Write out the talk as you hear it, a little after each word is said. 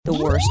the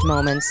worst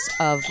moments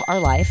of our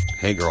life.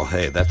 Hey girl,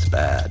 hey, that's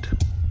bad.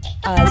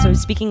 So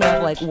speaking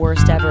of like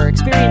worst ever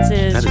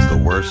experiences. That is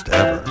the worst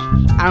ever.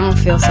 I don't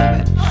feel so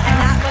good. And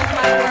that was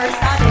my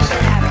worst audition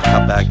ever.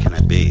 How bad can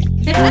it be?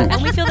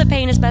 And we feel that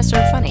pain is best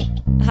served funny.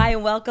 Hi,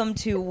 and welcome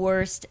to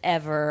Worst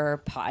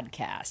Ever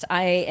Podcast.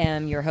 I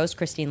am your host,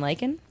 Christine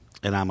Lakin.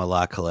 And I'm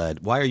Ala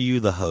Khaled. Why are you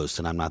the host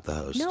and I'm not the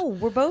host? No,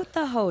 we're both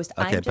the host.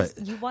 Okay, I'm just,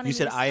 but you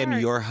said I am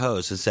your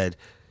host and said...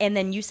 And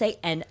then you say,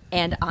 and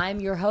I'm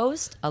your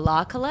host,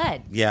 Ala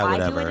Khaled. Yeah,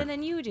 whatever. I do it and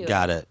then you do it.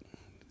 Got it.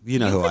 You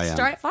know who I am.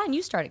 Start it. Fine,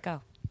 you start it.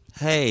 Go.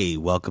 Hey,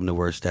 welcome to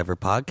Worst Ever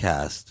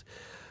Podcast.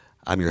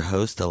 I'm your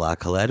host, Ala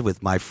Khaled,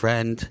 with my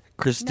friend,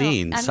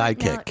 Christine,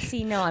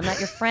 sidekick. No, I'm not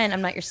your friend.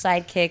 I'm not your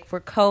sidekick.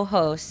 We're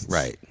co-hosts.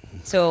 Right.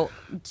 So,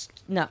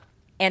 no.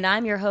 And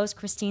I'm your host,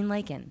 Christine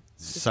Lakin.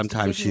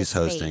 Sometimes she's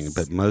hosting,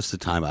 but most of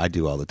the time I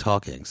do all the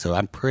talking. So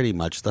I'm pretty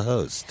much the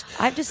host.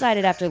 I've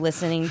decided after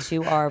listening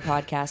to our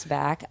podcast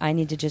back, I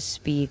need to just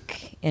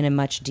speak in a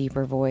much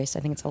deeper voice. I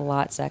think it's a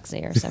lot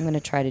sexier. So I'm going to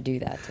try to do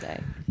that today.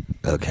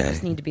 Okay. I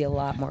just need to be a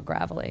lot more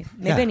gravelly.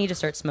 Maybe I need to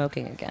start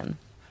smoking again.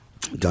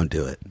 Don't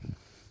do it.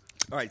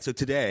 All right, so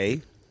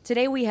today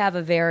we have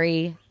a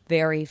very,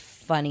 very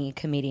funny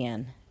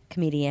comedian.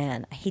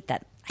 I hate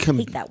that. I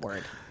hate that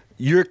word.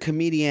 You're a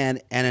comedian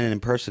and an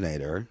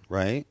impersonator,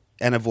 right?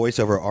 And a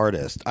voiceover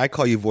artist. I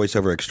call you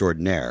voiceover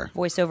extraordinaire.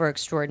 Voiceover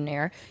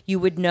extraordinaire. You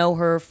would know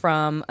her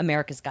from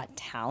America's Got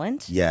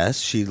Talent.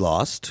 Yes, she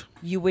lost.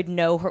 You would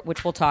know her,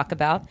 which we'll talk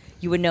about.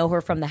 You would know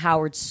her from the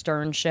Howard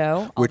Stern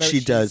Show, which she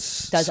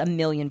does a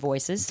million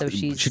voices. So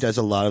she does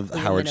a lot of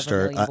Howard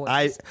Stern.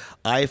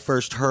 I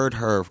first heard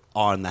her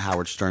on the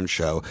Howard Stern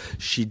Show.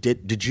 She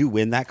did. Did you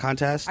win that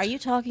contest? Are you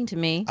talking to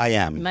me? I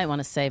am. You might want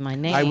to say my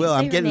name. I will. Say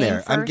I'm your getting name there.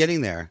 first. I'm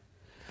getting there.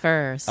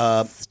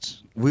 First.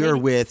 We are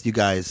with you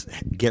guys.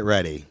 Get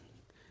ready.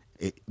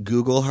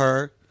 Google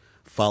her.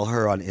 Follow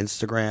her on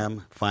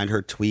Instagram. Find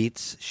her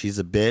tweets. She's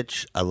a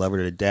bitch. I love her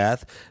to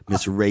death.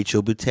 Miss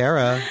Rachel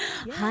Butera.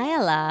 Hi,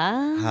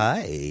 Ella.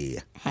 Hi.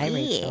 Hi,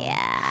 Rachel.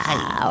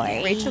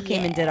 Yeah. Rachel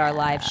came and did our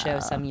live show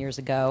some years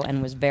ago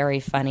and was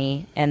very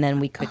funny, and then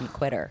we couldn't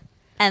quit her.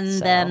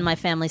 And then my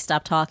family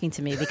stopped talking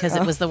to me because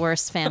it was the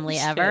worst family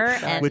ever.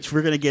 And Which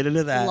we're going to get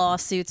into that.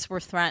 lawsuits were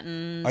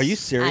threatened. Are you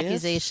serious?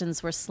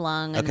 Accusations were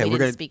slung, and Okay, we we're didn't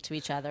gonna- speak to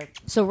each other.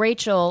 So,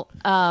 Rachel,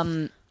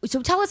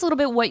 so tell us a little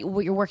bit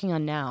what you're working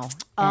on now.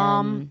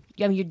 I mean,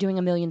 you're doing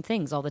a million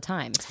things all the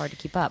time. It's hard to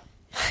keep up.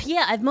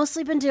 Yeah, I've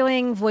mostly been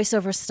doing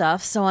voiceover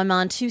stuff, so I'm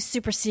on 2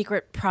 super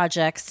secret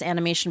projects,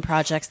 animation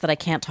projects that I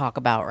can't talk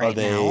about right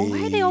now.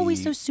 Why are they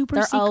always so super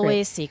They're secret?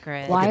 always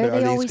secret. Why Okay, are but they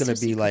these always gonna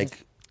so be secret?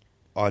 like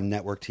on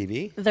network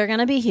TV? They're going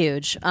to be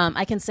huge.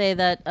 I can say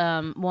that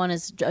one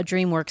is a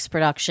DreamWorks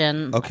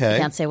production. Okay. I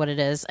can't say what it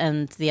is.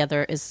 And the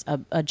other is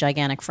a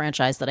gigantic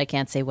franchise that I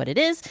can't say what it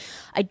is.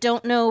 I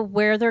don't know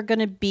where they're going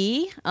to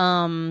be,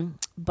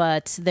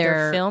 but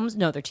They're films?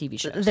 No, they're TV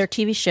shows. They're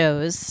TV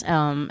shows,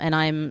 and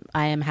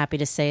I am happy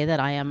to say that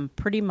I am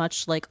pretty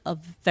much like a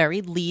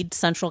very lead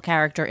central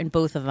character in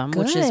both of them,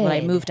 which is what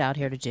I Good. moved out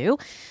here to do.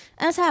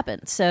 And it's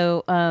happened.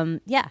 So,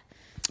 yeah.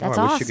 That's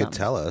I awesome. wish you could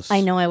tell us.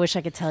 I know. I wish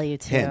I could tell you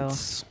too.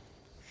 Hints.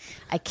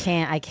 I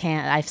can't.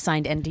 I've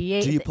signed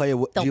NDA. Do you play a?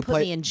 They'll do you put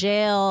play, me in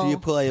jail. Do you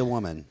play a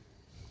woman?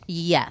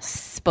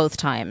 Yes, both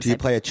times. Do you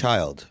play a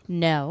child?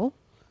 No.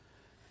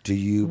 Do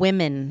you?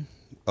 Women.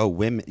 Oh,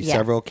 women. Yeah.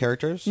 Several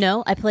characters?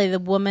 No, I play the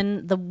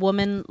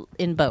woman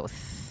in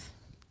both.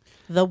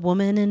 The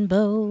woman in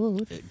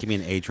both. Give me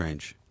an age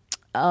range.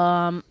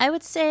 I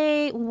would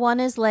say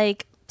one is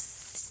like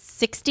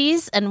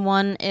 60s and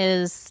one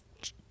is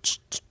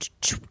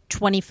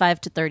 25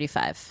 to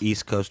 35.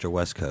 East Coast or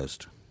West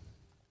Coast?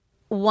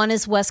 One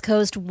is West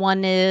Coast,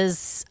 one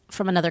is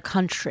from another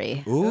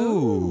country.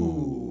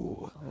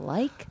 Ooh.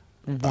 like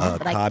A that.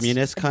 But I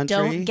communist country?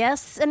 Don't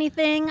guess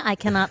anything. I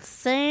cannot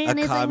say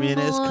anything.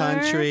 communist more.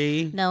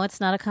 country? No, it's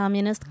not a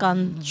communist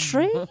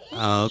country.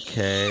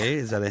 Okay.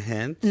 Is that a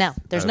hint? No,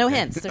 there's no Okay.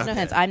 hints. There's no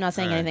hints. I'm not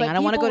saying anything. But I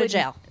don't want to people go to would-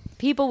 jail.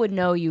 People would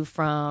know you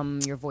from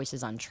your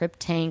voices on Trip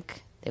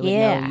Tank. They would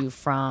Yeah. know you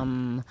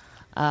from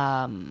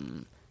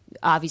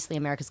obviously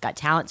America's Got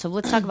Talent. So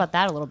let's talk about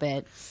that a little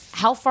bit.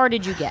 How far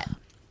did you get?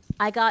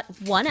 I got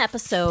one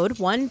episode,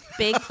 one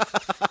big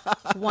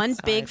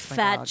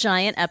fat dog.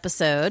 giant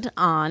episode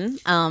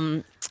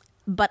on.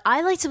 But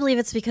I like to believe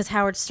it's because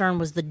Howard Stern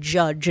was the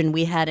judge and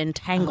we had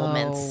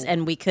entanglements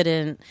and we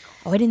couldn't.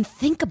 Oh, I didn't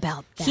think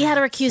about that. He had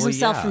to recuse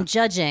himself yeah. from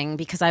judging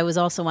because I was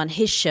also on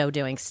his show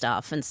doing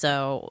stuff. And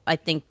so I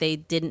think they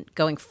didn't,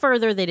 going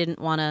further, they didn't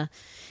want to,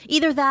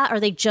 either that or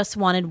they just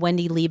wanted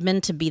Wendy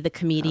Liebman to be the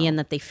comedian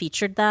that they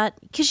featured that.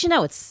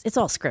 Because, it's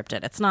all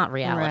scripted. It's not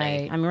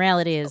reality. Right. I mean,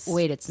 reality is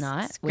Wait, it's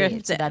not? scripted.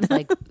 Wait, so that's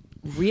like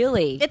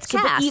Really? It's So,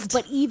 cast.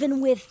 but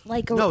even with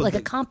like a No,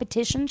 a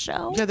competition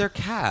show? Yeah, they're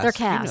cast. They're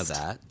cast. You know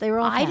that. They were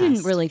all I cast.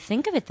 didn't really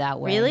think of it that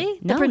way. Really?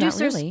 No, The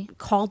producers not really.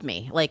 called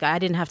me. Like, I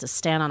didn't have to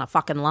stand on a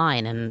fucking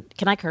line. And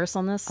can I curse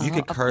on this? You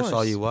could of curse all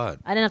course. you want.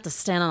 I didn't have to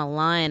stand on a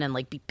line and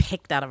like be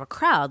picked out of a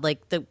crowd.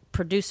 Like the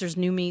producers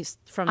knew me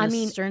from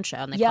the Stern Show.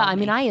 And they yeah, called I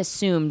mean, me. I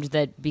assumed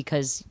that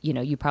because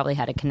you probably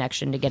had a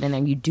connection to get in there.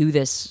 And you do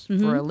this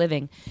for a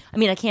living. I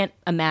mean, I can't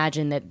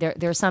imagine that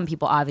there are some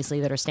people obviously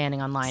that are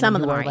standing online. Some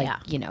and of who them are are, like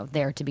yeah.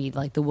 there to be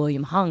like the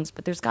William Hungs,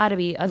 but there's got to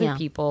be other Yeah.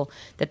 people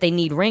that they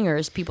need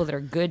ringers, people that are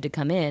good to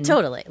come in.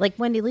 Totally. Like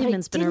Wendy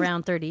Liebman's been didn't-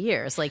 around 30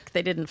 years. Like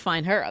they didn't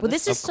find her. Well,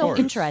 this is so course.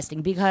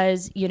 interesting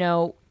because,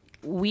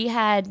 we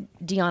had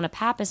Deanna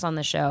Pappas on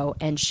the show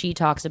and she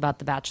talks about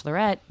The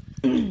Bachelorette.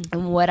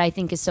 And what I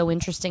think is so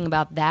interesting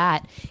about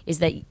that is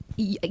that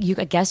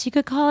I guess you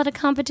could call it a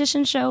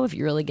competition show if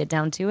you really get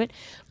down to it.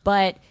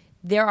 But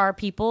there are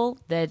people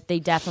that they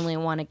definitely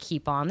want to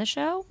keep on the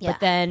show. Yeah.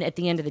 But then at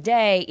the end of the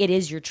day, it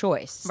is your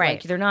choice. Right.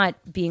 Like, they're not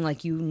being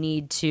like, you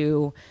need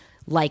to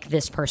like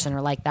this person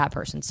or like that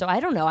person. So I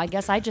don't know. I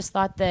guess I just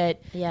thought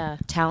that Yeah.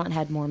 talent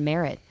had more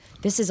merit.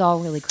 This is all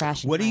really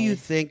crashing. What do my you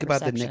think about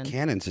the Nick perception.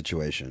 Cannon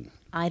situation?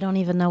 I don't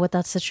even know what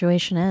that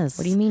situation is.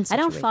 What do you mean I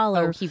don't situation?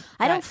 follow. Oh,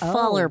 I don't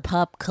follow oh.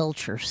 pop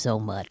culture so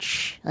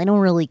much. I don't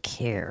really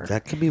care.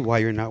 That could be why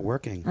you're not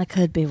working. That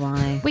could be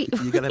why. Wait,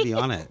 You got to be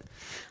on it.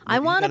 I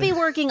want to be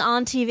working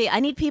on TV. I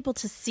need people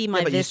to see my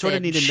Yeah, but you visage. sort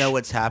of need to know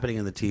what's happening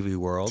in the TV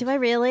world. Do I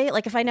really?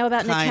 Like, if I know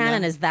about Nick Kinda.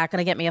 Cannon, is that going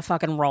to get me a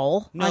fucking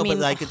role? No, I mean, but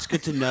like it's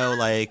good to know.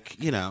 Like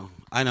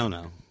I don't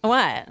know.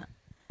 what?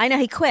 I know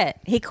he quit.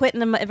 He quit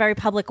in a very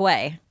public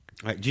way.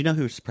 All right, do you know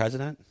who's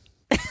president?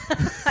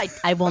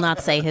 I will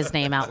not say his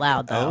name out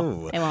loud,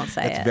 though. I won't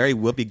say That's it. very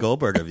Whoopi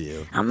Goldberg of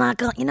you. I'm not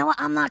gonna, you know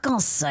what? I'm not gonna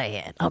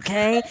say it,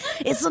 okay?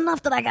 It's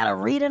enough that I gotta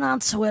read it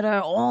on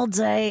Twitter all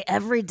day,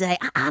 every day.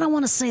 I don't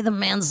wanna say the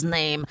man's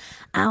name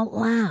out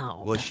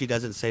loud. Well, she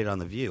doesn't say it on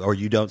The View, or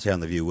you don't say it on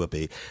The View,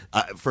 Whoopi.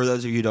 For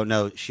those of you who don't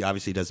know, she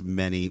obviously does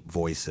many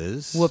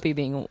voices. Whoopi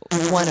being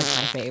one of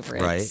my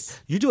favorites.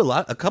 Right? You do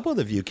a couple of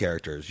The View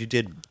characters. You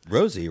did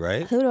Rosie,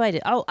 right? Who do I do?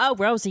 Oh,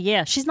 Rosie,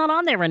 yeah. She's not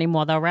on there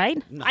anymore, though,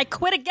 right? I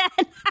quit again.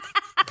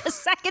 The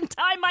second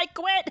time I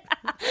quit.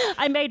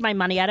 I made my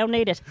money. I don't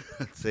need it.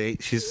 See,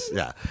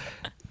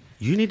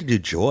 You need to do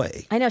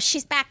Joy. I know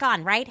she's back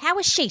on, right? How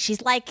is she?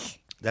 She's like,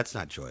 That's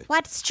not Joy.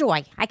 what's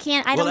joy? I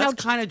can't. I Well, don't know.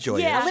 that's kind of Joy.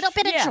 Yeah. a little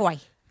bit Yeah. of joy.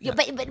 Yeah,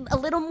 but a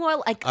little more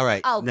like. All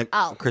right,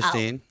 Oh,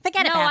 Christine.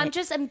 Forget No, about I'm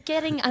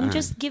it.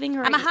 just giving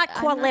her. I'm a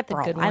hardcore not the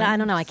liberal. good I one.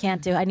 don't know. I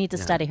can't do. I need to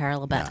study her a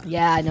little bit.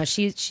 Yeah, no,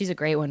 she's a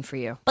great one for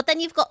you. But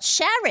then you've got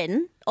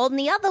Sharon on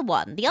the other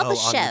one, the other on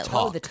show. The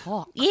Talk. Oh, the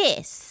talk.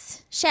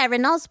 Yes,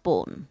 Sharon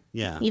Osbourne.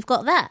 Yeah. You've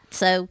got that.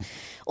 So,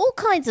 all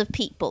kinds of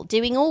people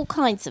doing all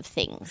kinds of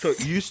things. So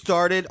you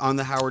started on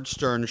the Howard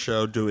Stern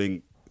show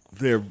doing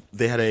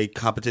they had a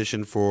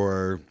competition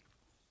to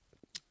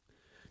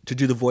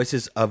do the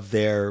voices of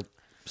their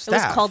staff.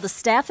 It was called the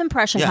Staff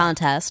Impression Yeah.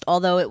 Contest,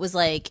 although it was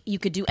like you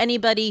could do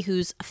anybody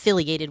who's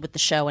affiliated with the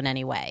show in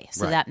any way.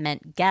 So Right. that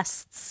meant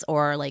guests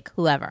or like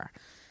whoever.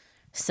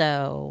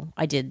 So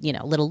I did,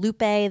 Little Lupe,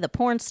 the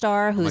porn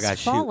star, who's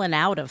gosh, fallen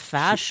out of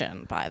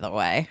fashion, by the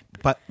way.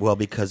 But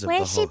because of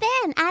Where's the she whole,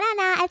 been? I don't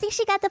know. I think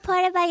she got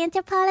deported by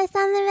Interpol or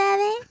something,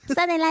 maybe.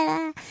 Something like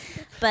that.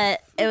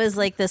 But it was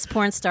like this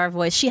porn star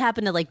voice. She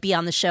happened to like be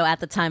on the show at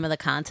the time of the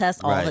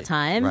contest all the Right,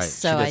 time. Right.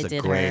 So she does I did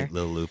a great her.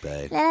 Little Lupe.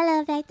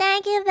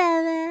 Thank you,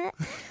 Bella.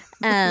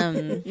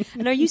 And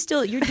are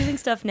you're doing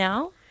stuff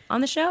now on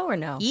the show or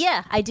no?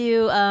 Yeah, I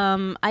do.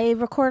 I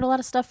record a lot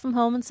of stuff from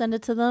home and send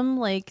it to them.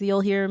 Like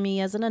you'll hear me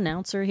as an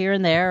announcer here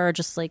and there, or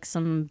just like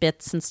some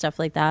bits and stuff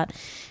like that.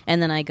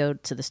 And then I go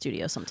to the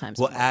studio sometimes.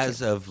 Well,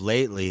 as of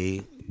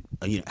lately,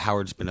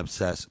 Howard's been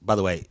obsessed. By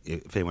the way,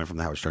 if anyone from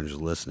the Howard Stern is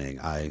listening,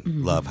 I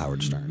love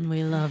Howard Stern.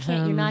 we love You're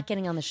him. not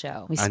getting on the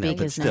show. We I know, speak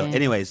but his still. name.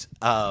 Anyways,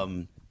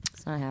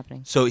 It's not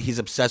happening. so he's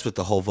obsessed with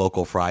the whole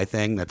vocal fry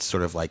thing. That's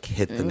sort of like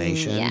hit the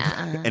nation,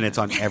 yeah. and it's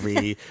on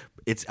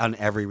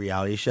every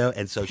reality show.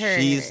 And so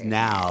she's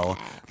now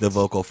the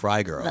vocal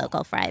fry girl.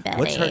 Vocal Fry Betty.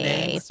 What's her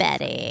name?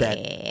 Betty.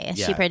 Yeah.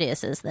 She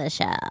produces the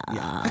show.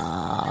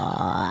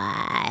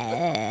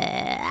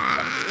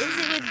 Is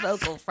it with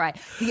vocal fry?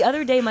 The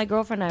other day, my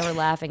girlfriend and I were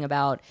laughing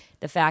about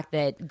the fact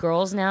that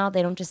girls now,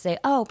 they don't just say,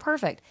 "Oh,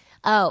 perfect."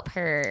 Oh,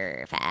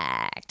 perfect.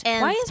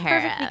 Why is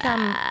perfect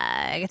become?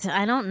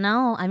 I don't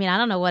know. I mean, I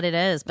don't know what it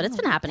is, but it's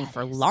been happening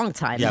for a long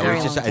time. Yeah, now. Very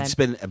well, long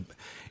time.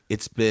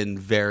 it's been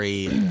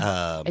very.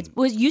 It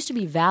used to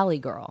be Valley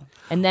Girl,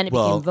 and then it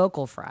became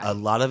vocal fry. A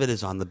lot of it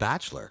is on The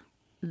Bachelor.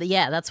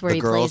 Yeah, that's where The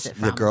he girls, plays it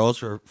from. the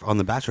girls are on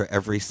The Bachelor.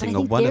 Every But I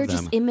single think one they're of them.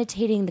 just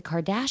imitating the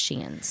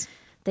Kardashians.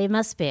 They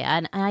must be.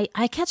 And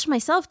I catch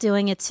myself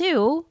doing it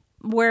too.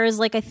 Whereas,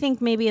 like, I think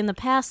maybe in the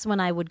past when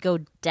I would go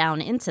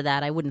down into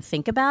that, I wouldn't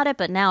think about it.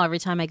 But now every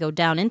time I go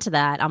down into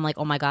that, I'm like,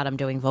 oh my God, I'm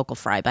doing vocal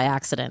fry by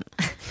accident.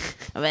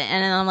 And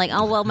then I'm like,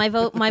 oh well, my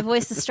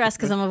voice is stressed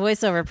because I'm a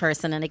voiceover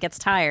person and it gets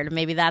tired.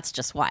 Maybe that's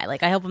just why.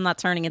 Like, I hope I'm not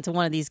turning into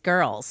one of these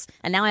girls.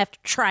 And now I have to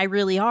try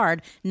really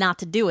hard not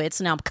to do it.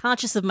 So now I'm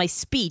conscious of my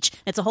speech.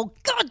 It's a whole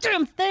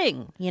goddamn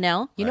thing, you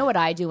know? You know what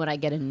I do when I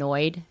get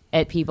annoyed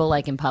at people,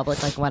 like in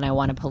public, like when I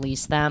want to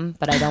police them,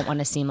 but I don't want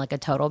to seem like a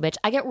total bitch.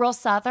 I get real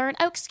southern.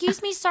 Oh,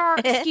 excuse me, sir.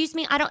 Excuse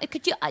me.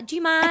 Do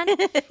you mind?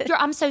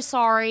 I'm so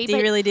sorry. Do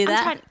you really do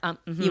that?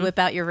 Mm-hmm. You whip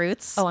out your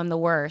roots? Oh, I'm the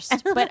worst.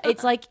 But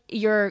it's like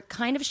you're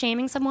kind of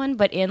shaming someone,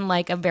 but in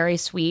like a very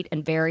sweet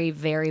and very,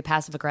 very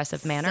passive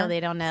aggressive manner. So they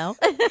don't know.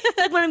 It's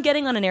like when I'm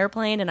getting on an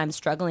airplane and I'm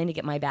struggling to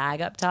get my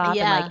bag up top,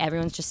 Yeah. and like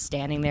everyone's just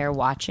standing there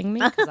watching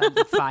me because I'm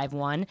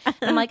 5'1". And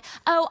I'm like,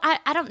 oh,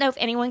 I don't know if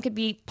anyone could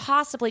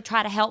possibly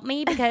try to help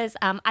me because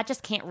I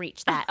just can't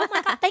reach that. Oh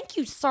my God, thank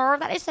you, sir.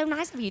 That is so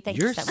nice of you. Thank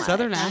Your you so much.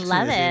 southern accent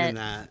love isn't it. even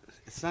that.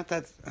 It's not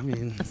that. I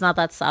mean, It's not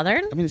that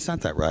southern? it's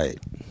not that right.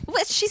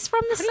 What? She's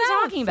from the What are you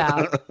South. talking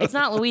about? It's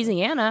not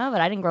Louisiana,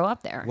 but I didn't grow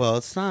up there. Well,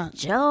 it's not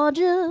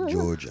Georgia.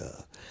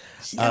 Georgia.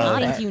 I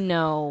think you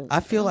know. I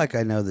feel like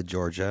I know the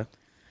Georgia.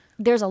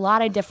 There's a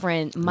lot of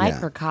different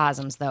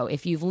microcosms, though.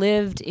 If you've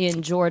lived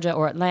in Georgia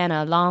or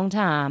Atlanta a long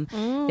time,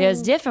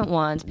 there's different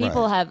ones.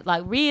 People Right. have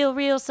like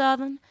real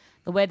Southern,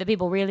 the way that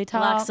people really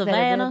talk. Like that are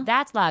Savannah?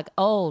 that's like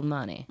old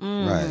money.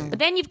 Right. But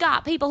then you've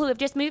got people who have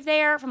just moved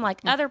there from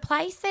like other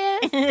places,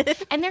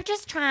 and they're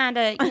just trying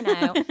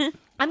to,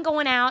 I'm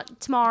going out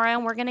tomorrow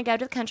and we're going to go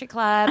to the country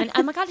club. And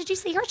oh my God, did you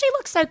see her? She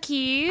looks so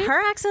cute.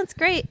 Her accent's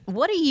great.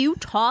 What are you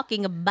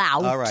talking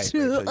about? All right,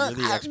 Rachel, you're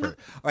the expert.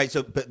 All right,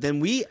 so but then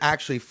we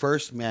actually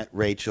first met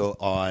Rachel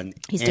on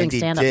He's doing Andy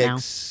stand-up now.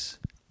 Dick's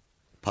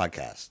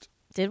podcast.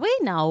 Did we?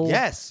 No.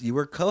 Yes, you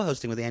were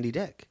co-hosting with Andy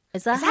Dick.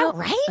 Is that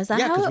right? Is that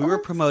Yeah, how because it we were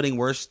was? promoting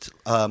worst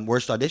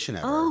audition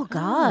ever. Oh,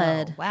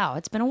 God. Oh, wow,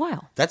 it's been a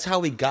while. That's how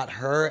we got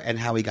her and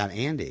how we got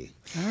Andy.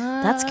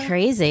 That's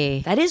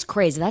crazy. That is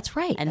crazy. That's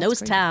right. And That's those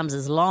crazy. times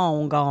is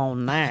long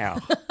gone now.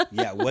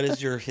 Yeah, what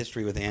is your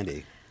history with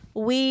Andy?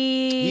 We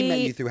He met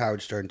you through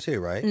Howard Stern too,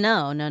 right?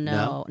 No. No?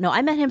 No,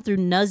 I met him through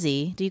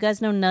Nuzzy. Do you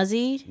guys know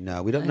Nuzzy?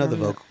 No, we don't know the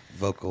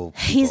vocal.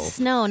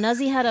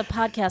 Nuzzy had a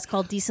podcast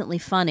called Decently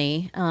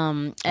Funny,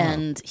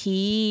 and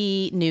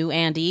he knew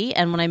Andy.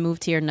 And when I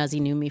moved here,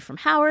 Nuzzy knew me from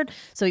Howard,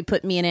 so he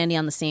put me and Andy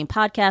on the same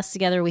podcast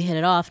together. We hit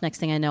it off. Next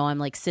thing I know, I'm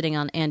like sitting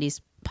on Andy's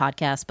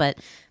podcast, but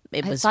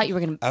it I was thought you were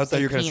going to. I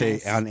thought you were going to say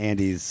penis. on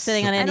Andy's.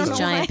 sitting on I don't Andy's know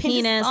giant why I just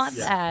penis. thought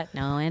that.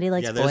 No, Andy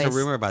likes Yeah, there's boys. a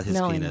rumor about his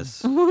No, I know.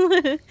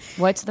 penis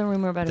What's the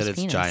rumor about that his it's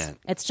penis? giant.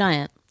 It's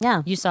giant.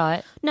 Yeah. You saw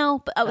it.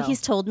 No, but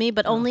he's told me,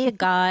 but only a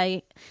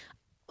guy.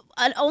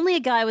 Only a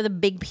guy with a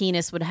big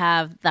penis would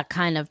have that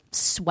kind of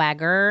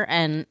swagger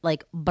and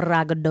like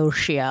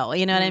braggadocio.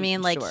 You know what I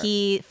mean? Like sure.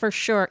 he, for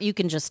sure, you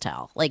can just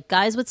tell. Like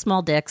guys with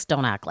small dicks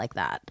don't act like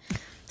that.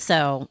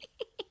 So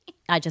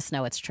I just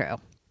know it's true.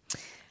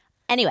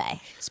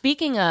 Anyway,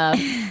 Speaking of,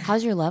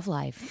 how's your love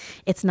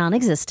life? it's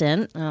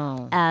non-existent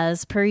Oh,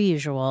 as per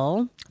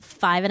usual.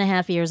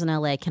 5.5 years in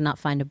LA, cannot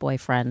find a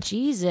boyfriend.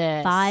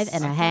 Jesus.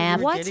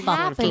 5.5 What's dating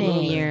someone for a little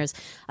fucking bit. years.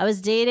 I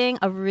was dating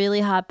a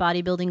really hot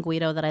bodybuilding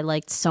Guido that I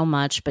liked so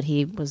much, but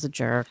he was a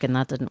jerk and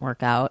that didn't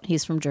work out.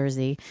 He's from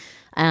Jersey.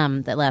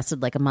 That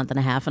lasted like a month and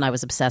a half, and I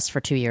was obsessed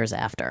for 2 years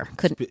after.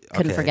 Couldn't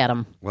Okay. forget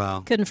him.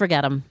 Wow. Couldn't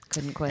forget him.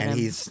 Couldn't quit And him.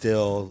 he's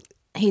still.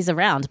 He's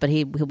around, but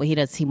he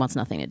wants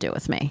nothing to do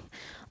with me.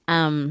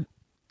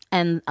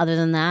 And other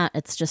than that,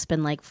 it's just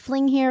been like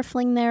fling here,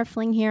 fling there,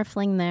 fling here,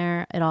 fling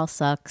there. It all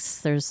sucks.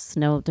 There's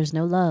no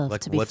love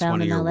Like, to be what's found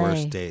one of in your LA.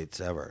 worst dates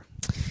ever?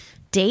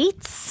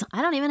 Dates?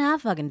 I don't even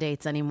have fucking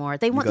dates anymore.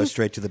 They You want go this.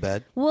 straight to the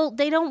bed? Well,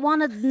 they don't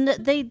want to.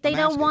 They don't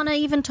asking. want to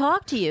even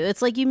talk to you.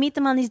 It's like you meet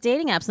them on these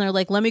dating apps, and they're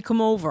like, "Let me come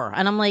over,"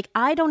 and I'm like,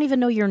 "I don't even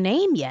know your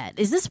name yet.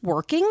 Is this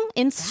working?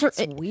 That's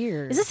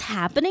weird. Is this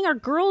happening? Are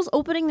girls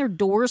opening their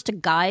doors to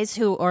guys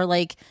who are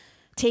like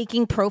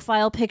taking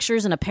profile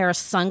pictures and a pair of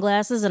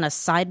sunglasses and a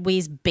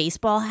sideways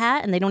baseball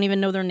hat, and they don't even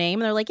know their name?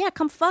 And they're like, "Yeah,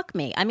 come fuck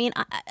me." I mean,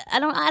 I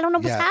don't know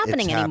what's Yeah,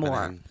 happening it's anymore.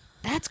 happening.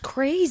 That's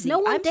crazy. No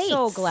one I'm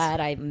so dates. glad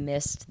I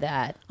missed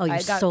that. Oh, you're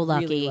I got so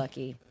lucky. Really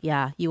lucky.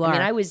 Yeah, you are. I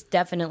mean, I was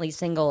definitely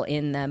single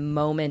in the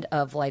moment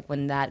of like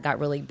when that got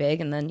really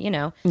big, and then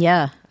yeah.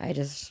 I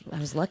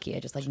was lucky. I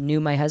just like knew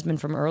my husband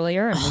from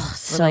earlier, and we were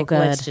so like, good.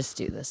 let's just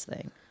do this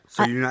thing.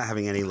 So you're not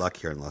having any luck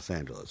here in Los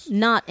Angeles?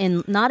 Not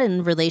in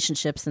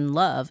relationships and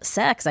love.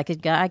 Sex, I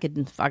could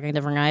fuck a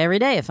different guy every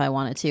day if I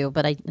wanted to,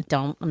 but I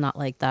don't. I'm not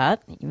like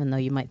that, even though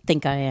you might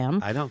think I am.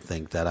 I don't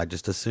think that. I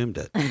just assumed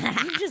it.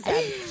 You just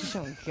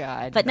oh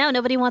God. But no,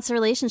 nobody wants a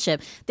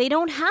relationship. They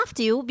don't have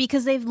to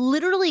because they've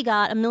literally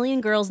got a million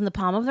girls in the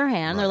palm of their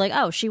hand. They're like,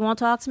 oh, she won't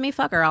talk to me?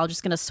 Fuck her. I'm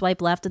just going to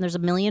swipe left, and there's a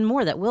million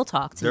more that will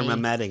talk to They're me.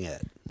 mimeting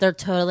it. They're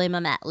totally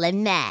mamet.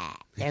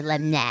 They're They're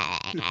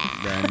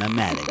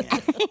mimeting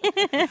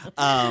it.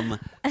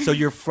 So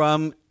you're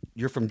from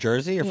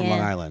Jersey or from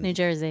Long Island? New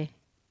Jersey.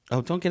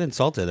 Oh, don't get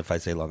insulted if I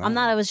say Long Island. I'm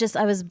not.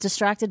 I was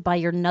distracted by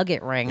your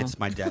nugget ring. It's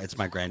my dad. It's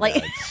my granddad's.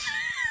 Like-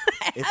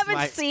 I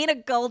haven't seen a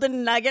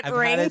golden nugget I've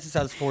ring. had it since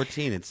I was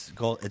 14. It's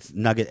gold. It's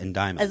nugget and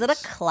diamond. Is it a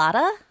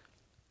clatta?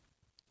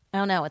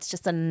 Oh no, it's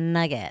just a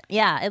nugget.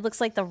 Yeah, it looks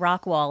like the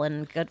rock wall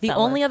in Goodfellas. The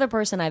only other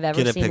person I've Get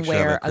ever a seen picture of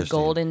wear it, a Christine.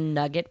 golden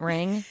nugget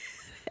ring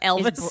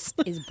Elvis.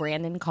 is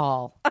Brandon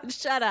Call.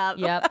 Shut up.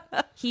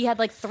 Yep. He had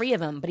like 3 of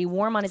them, but he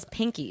wore them on his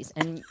pinkies.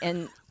 And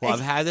Well, I've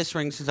had this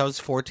ring since I was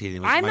 14. It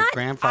was I'm my not-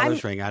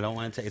 grandfather's ring. I don't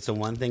want to. It's the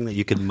one thing that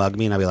you could mug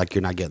me, and I'd be like,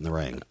 "You're not getting the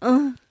ring."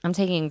 I'm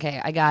taking,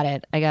 okay, I got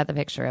it. I got the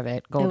picture of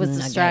it. I Golden was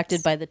nuggets.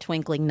 distracted by the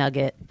twinkling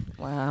nugget.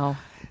 Wow.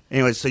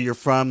 Anyway, so you're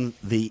from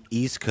the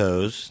East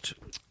Coast,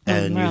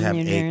 and you from have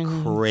New a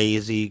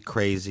Jersey.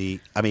 crazy.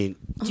 I mean,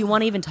 Do you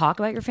want to even talk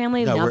about your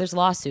family? No, now we're- there's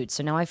lawsuits,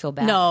 so now I feel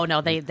bad. No,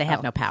 they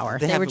have no power.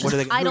 They, have- were what just are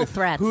they- idle who-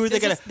 threats. Who are they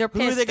going to? they're Who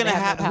are pissed they going to they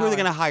have no Who are they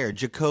power. going to hire?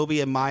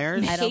 Jacoby and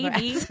Myers.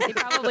 Maybe. They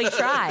probably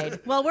tried.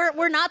 Well,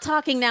 we're not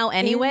talking now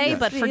anyway,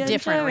 but for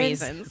different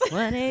reasons.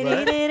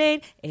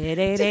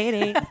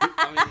 1-888-8888.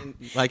 I mean,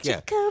 like, yeah.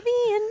 Kobe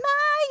and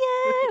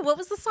Maya. What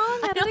was the song?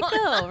 How did it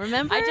go?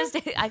 Remember?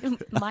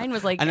 Mine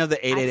was like. I know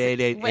the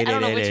 888 Wait, I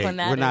don't know which one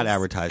that We're not is.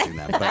 advertising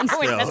that, but I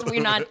know still. that's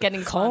we're not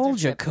getting Call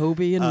sponsorship.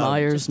 Jacoby and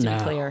Myers Just to be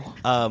now. clear.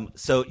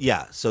 So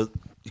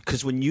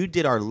because when you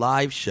did our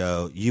live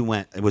show, you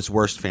went. It was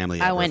worst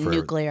family. I ever went for-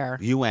 nuclear.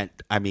 You went.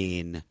 I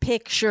mean,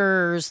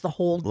 Pictures, the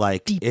whole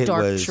like deep it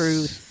dark was,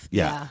 truth.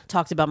 Yeah.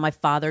 Talked about my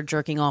father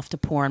jerking off to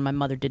porn. My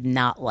mother did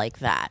not like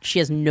that. She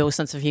has no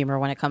sense of humor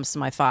when it comes to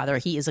my father.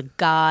 He is a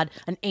god,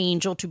 an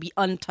angel to be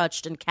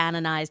untouched and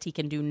canonized. He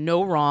can do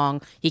no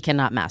wrong. He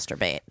cannot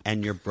masturbate.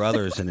 And your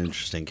brother's an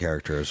interesting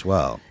character as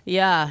well.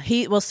 Yeah,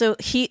 so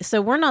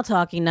we're not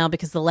talking now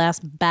because the last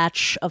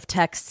batch of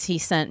texts he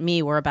sent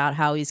me were about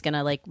how he's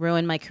gonna like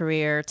ruin my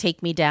career,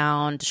 take me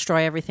down,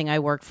 destroy everything I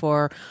worked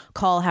for,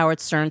 call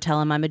Howard Stern,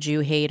 tell him I'm a Jew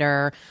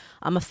hater,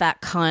 I'm a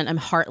fat cunt, I'm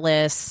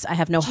heartless, I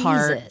have no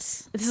heart.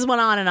 Jesus. This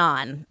went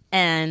on,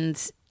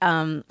 and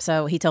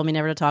so he told me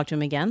never to talk to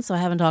him again. So I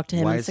haven't talked to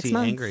him Why in is 6 he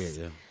months. angry at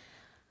you?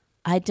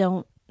 I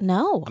don't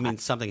know. I mean,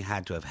 something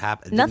had to have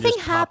happened. It Nothing didn't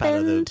just pop out of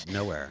happened.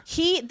 nowhere.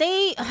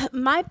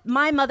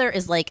 My mother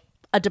is like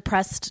a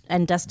depressed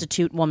and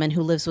destitute woman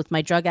who lives with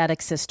my drug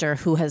addict sister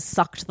who has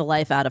sucked the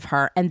life out of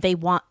her, and they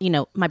want,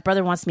 my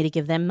brother wants me to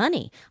give them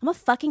money. I'm a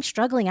fucking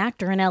struggling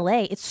actor in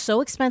LA. It's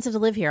so expensive to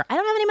live here. I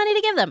don't have any money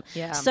to give them.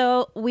 Yeah.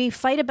 So we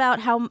fight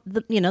about how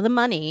the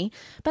money,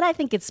 but I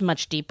think it's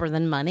much deeper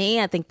than money.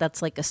 I think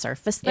that's like a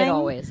surface thing. It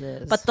always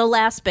is. But the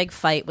last big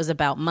fight was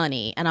about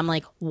money, and I'm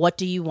like, what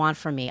do you want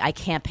from me? I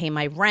can't pay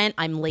my rent.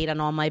 I'm late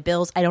on all my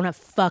bills. I don't have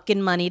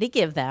fucking money to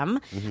give them.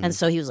 And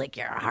so he was like,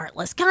 you're a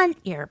heartless cunt.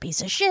 You're a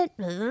piece of shit.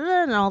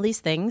 And all these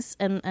things,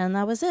 and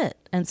that was it.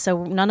 And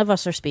so none of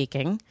us are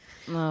speaking,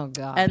 Oh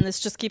God. and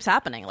this just keeps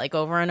happening like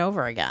over and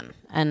over again.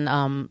 And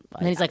And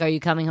he's like, "Are you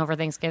coming home for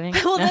Thanksgiving?"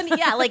 well, then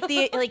yeah, like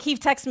he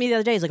texted me the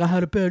other day. He's like, I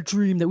had a bad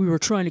dream that we were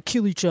trying to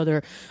kill each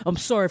other. I'm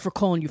sorry for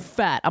calling you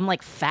fat. I'm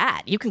like,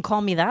 fat? You can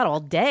call me that all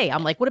day.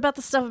 I'm like, what about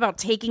the stuff about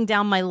taking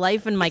down my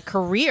life and my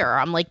career?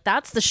 I'm like,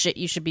 that's the shit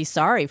you should be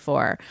sorry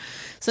for.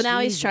 So now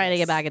he's trying to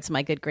get back into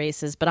my good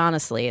graces, but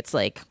honestly, it's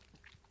like,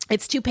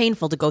 it's too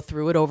painful to go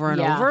through it over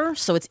and Yeah. over,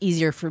 so it's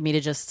easier for me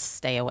to just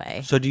stay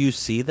away. So do you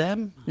see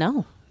them?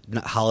 No,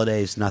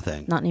 Holidays,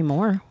 nothing. not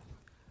anymore.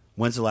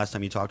 When's the last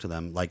time you talked to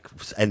them, like,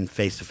 and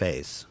face to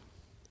face?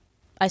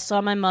 I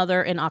saw my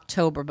mother in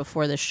October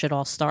before this shit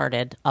all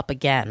started up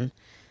again,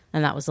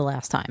 and that was the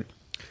last time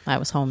I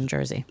was home in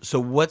Jersey. So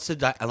what's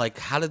the like?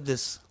 How did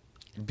this?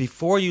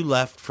 Before you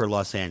left for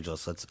Los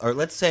Angeles,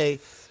 let's say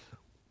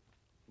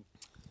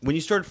when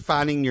you started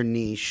finding your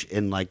niche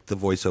in like the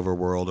voiceover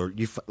world, or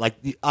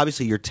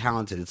obviously you're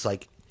talented. It's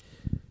like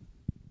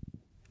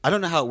I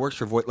don't know how it works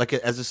for voice. Like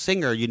as a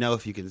singer, you know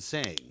if you can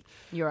sing.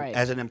 You're right.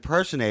 As an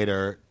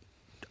impersonator,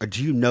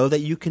 do you know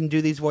that you can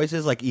do these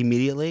voices like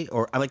immediately,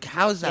 or like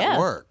how does that Yeah.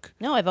 work?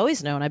 No, I've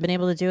always known. I've been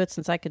able to do it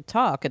since I could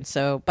talk, and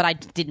so, but I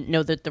didn't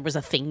know that there was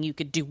a thing you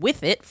could do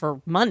with it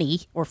for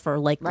money or for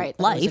like Right.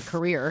 That was life. a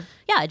career.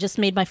 Yeah, I just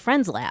made my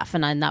friends laugh,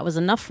 and that was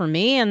enough for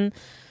me. And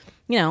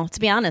to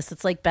be honest,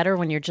 it's like better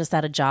when you're just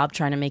at a job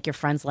trying to make your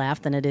friends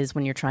laugh than it is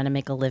when you're trying to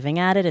make a living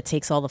at it. It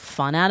takes all the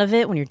fun out of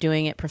it when you're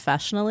doing it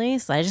professionally.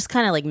 So I just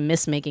kind of like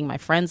miss making my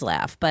friends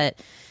laugh, but.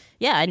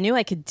 Yeah, I knew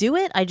I could do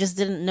it. I just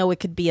didn't know it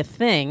could be a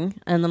thing.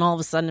 And then all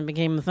of a sudden it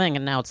became a thing,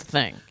 and now it's a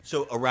thing.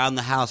 So around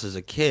the house as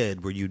a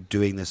kid, were you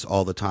doing this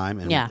all the time?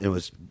 And Yeah. it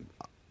was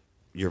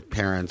your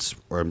parents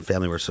or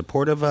family were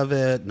supportive of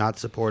it, not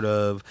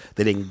supportive.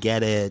 They didn't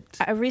get it.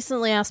 I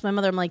recently asked my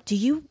mother, I'm like, do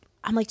you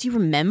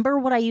remember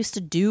what I used to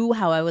do?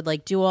 How I would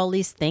like do all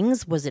these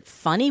things? Was it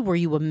funny? Were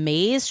you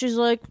amazed? She's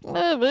like,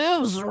 it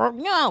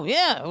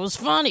was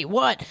funny.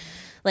 What?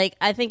 Like,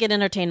 I think it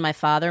entertained my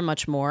father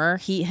much more.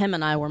 Him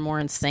and I were more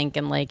in sync,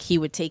 and like he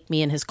would take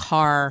me in his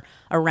car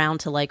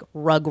around to like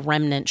rug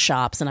remnant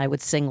shops, and I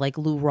would sing like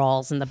Lou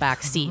Rawls in the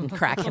back seat and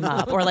crack him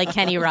up, or like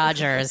Kenny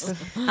Rogers.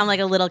 I'm like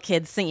a little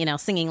kid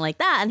singing like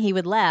that, and he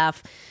would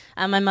laugh.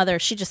 My mother,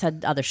 she just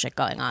had other shit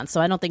going on, so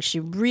I don't think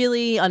she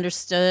really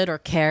understood or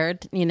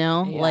cared.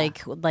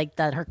 Like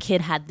that her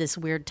kid had this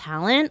weird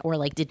talent, or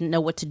like didn't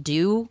know what to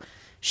do.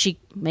 she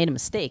made a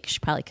mistake. She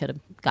probably could have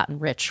gotten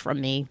rich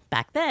from me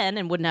back then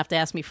and wouldn't have to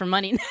ask me for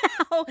money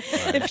now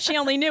if she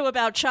only knew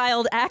about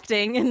child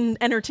acting and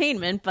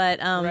entertainment. But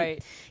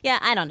yeah,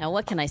 I don't know.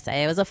 What can I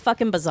say? It was a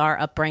fucking bizarre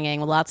upbringing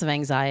with lots of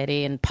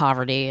anxiety and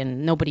poverty,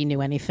 and nobody knew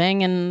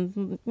anything.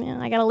 And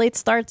I got a late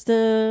start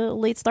to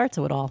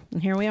it all,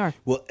 and here we are.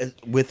 Well,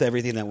 with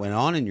everything that went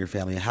on in your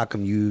family, how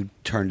come you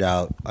turned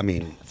out? I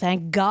mean,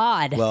 thank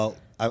God. Well,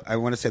 I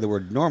want to say the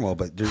word normal,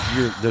 but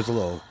there's a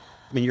little.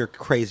 I mean, you're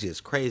crazy as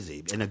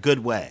crazy in a good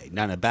way,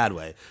 not in a bad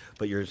way.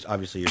 But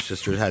obviously your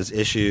sister has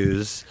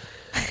issues.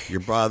 Your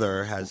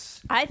brother has.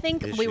 I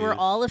think issues. We were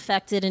all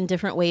affected in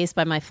different ways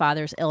by my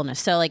father's illness.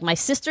 So, like, my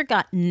sister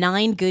got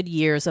 9 good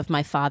years of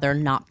my father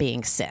not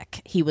being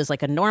sick. He was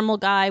like a normal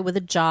guy with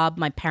a job.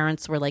 My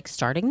parents were like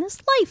starting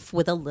this life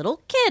with a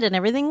little kid, and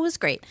everything was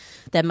great.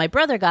 Then my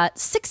brother got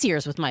 6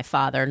 years with my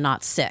father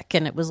not sick,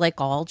 and it was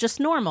like all just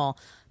normal.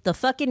 The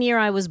fucking year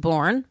I was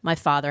born, my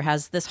father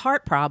has this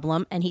heart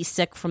problem, and he's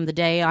sick from the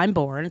day I'm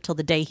born till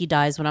the day he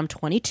dies when I'm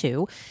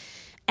 22.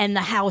 And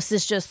the house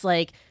is just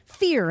like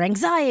fear,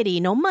 anxiety,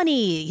 no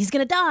money. He's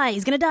gonna die.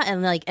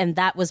 And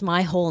that was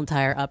my whole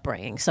entire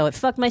upbringing. So it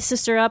fucked my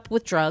sister up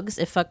with drugs.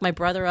 It fucked my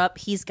brother up.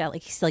 He's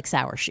like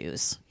sour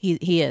shoes.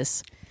 He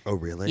is. Oh,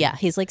 really? Yeah,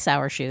 he's like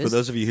sour shoes. For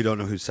those of you who don't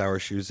know who Sour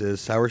Shoes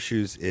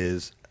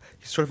is,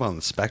 he's sort of on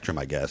the spectrum,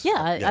 I guess.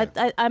 Yeah,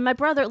 I my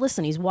brother,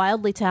 listen, he's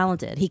wildly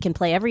talented. He can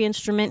play every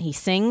instrument. He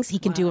sings. He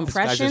can do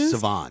impressions. This guy's a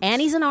savant.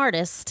 And he's an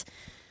artist,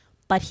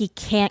 but he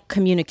can't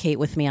communicate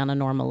with me on a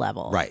normal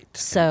level. Right.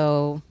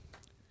 So,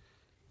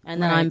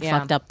 and then Right, I'm yeah.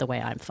 fucked up the way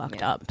I'm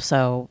fucked up.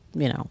 So,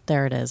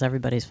 there it is.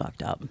 Everybody's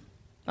fucked up.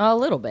 A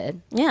little bit.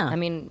 Yeah. I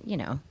mean,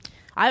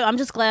 I'm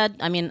just glad.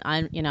 I mean,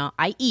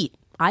 I eat.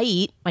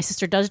 My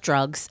sister does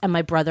drugs, and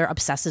my brother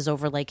obsesses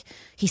over, like,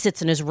 he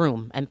sits in his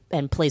room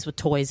and plays with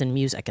toys and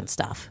music and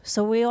stuff.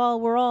 So we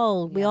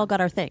all got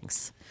our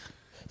things.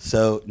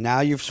 So now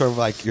you're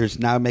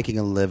now making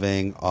a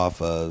living off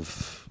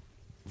of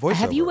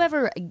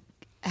voiceover.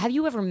 Have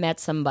you ever met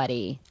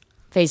somebody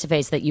face to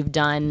face that you've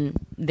done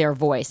their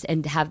voice,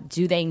 and have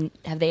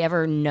they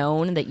ever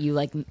known that you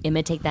like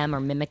imitate them or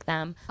mimic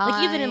them?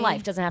 Like even in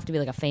life, doesn't have to be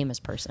like a famous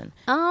person.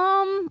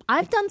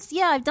 I've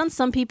done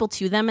some people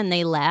to them and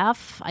they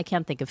laugh. I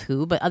can't think of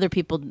who, but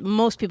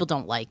most people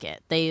don't like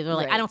it. They're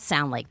like, Right. I don't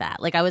sound like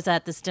that. Like I was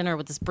at this dinner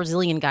with this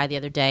Brazilian guy the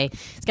other day.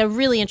 He's got a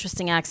really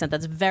interesting accent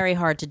that's very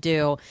hard to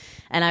do.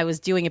 And I was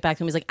doing it back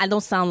to him. He's like, I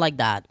don't sound like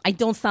that. I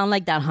don't sound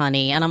like that,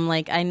 honey. And I'm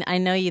like, I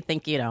know you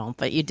think you don't,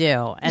 but you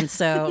do. And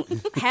so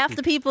half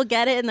the people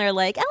get it and they're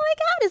like, oh my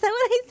God, is that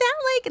what I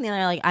sound like? And the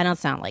other like, I don't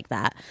sound like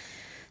that.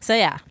 So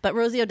yeah, but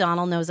Rosie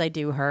O'Donnell knows I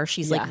do her.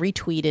 She's like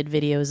retweeted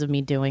videos of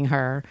me doing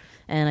her.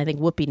 And I think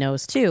Whoopi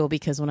knows too,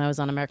 because when I was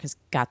on America's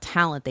Got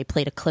Talent, they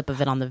played a clip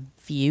of it on The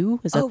View.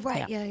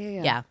 Right. Yeah.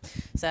 Yeah.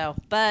 So,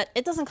 but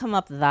it doesn't come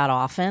up that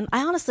often.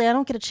 I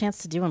don't get a chance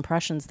to do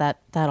impressions that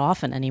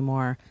often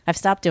anymore. I've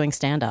stopped doing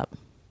stand-up.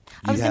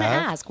 I was going to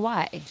ask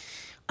why.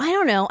 I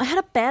don't know. I had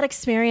a bad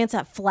experience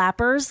at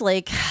Flappers.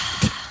 Like,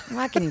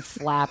 Fucking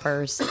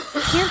Flappers.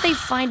 Can't they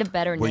find a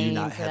better Were you name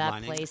not for that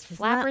headlining? place?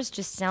 Flappers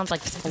just sounds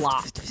like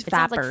flop. It sounds like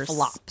Flappers.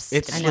 flops.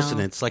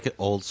 It's like an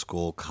old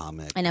school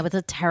comic. I know, it's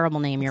a terrible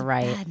name. You're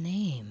right. Bad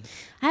name.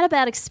 I had a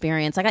bad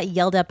experience. I got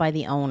yelled at by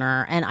the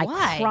owner, and I Why?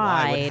 cried.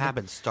 Why? What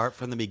happened? Start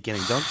from the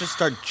beginning. Don't just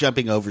start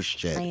jumping over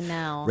shit. I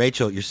know.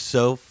 Rachel, you're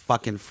so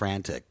fucking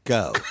frantic.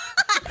 Go.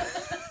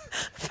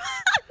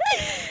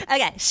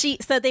 Okay,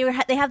 so they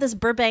have this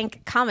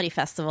Burbank Comedy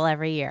Festival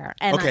every year.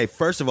 And Okay,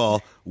 first of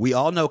all, we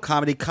all know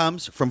comedy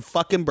comes from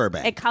fucking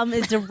Burbank.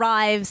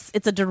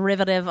 It's a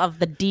derivative of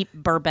the deep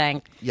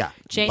Burbank. Yeah.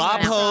 Jane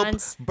Bob Hope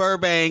Macarons.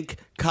 Burbank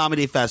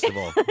Comedy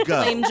Festival.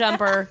 Go. Flame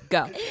jumper,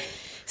 go.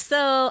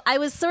 So I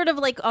was sort of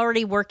like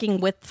already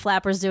working with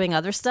Flappers doing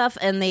other stuff,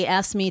 and they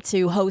asked me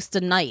to host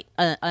a night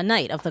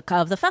of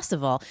the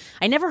festival.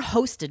 I never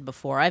hosted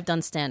before. I've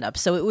done stand up,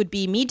 so it would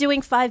be me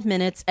doing 5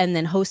 minutes and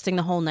then hosting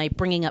the whole night,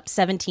 bringing up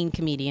 17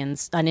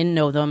 comedians. I didn't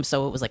know them,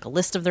 so it was like a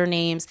list of their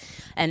names,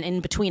 and in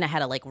between I had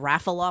to like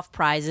raffle off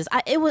prizes.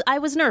 I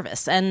was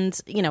nervous, and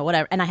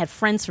whatever. And I had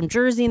friends from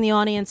Jersey in the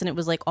audience, and it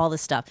was like all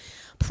this stuff.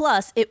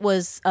 Plus, it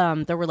was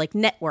there were like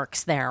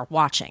networks there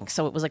watching,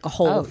 so it was like a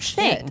whole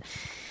thing. shit.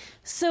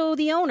 So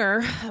the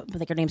owner, I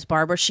think her name's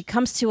Barbara, she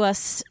comes to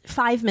us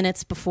 5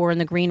 minutes before in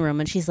the green room,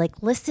 and she's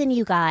like, listen,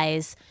 you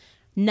guys,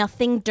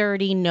 nothing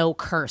dirty, no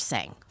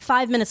cursing.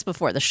 5 minutes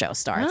before the show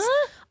starts.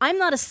 I'm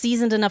not a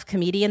seasoned enough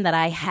comedian that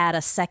I had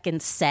a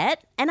second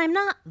set, and I'm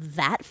not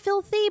that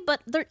filthy,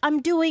 but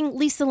I'm doing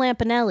Lisa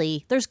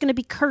Lampanelli. There's going to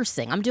be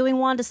cursing. I'm doing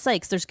Wanda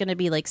Sykes. There's going to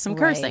be like some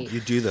cursing.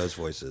 You do those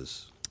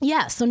voices.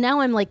 Yeah, so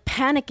now I'm like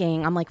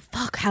panicking. I'm like,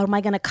 fuck, how am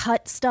I going to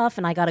cut stuff?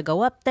 And I got to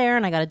go up there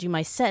and I got to do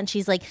my set. And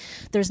she's like,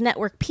 there's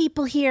network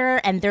people here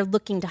and they're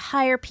looking to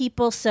hire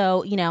people.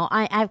 So,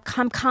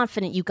 I'm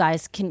confident you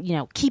guys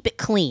can, keep it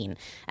clean.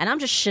 And I'm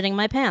just shitting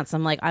my pants.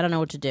 I'm like, I don't know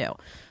what to do.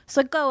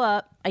 So I go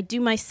up, I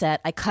do my set.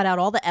 I cut out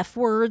all the F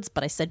words,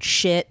 but I said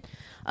shit.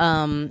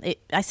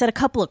 I said a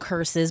couple of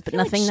curses, but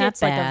nothing that shit's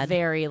bad. like a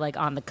very like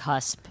on the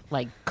cusp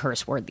like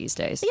curse word these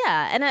days.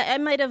 Yeah, and I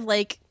might have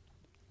like,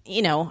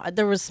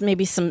 there was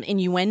maybe some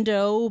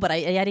innuendo, but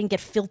I didn't get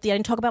filthy. I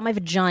didn't talk about my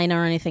vagina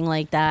or anything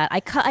like that. I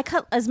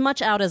cut as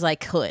much out as I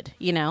could,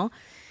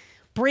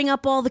 Bring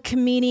up all the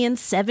comedians,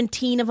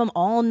 17 of them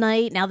all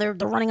night. Now they're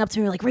running up to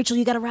me like, Rachel,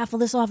 you got to raffle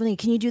this off, and then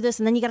can you do this?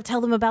 And then you got to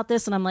tell them about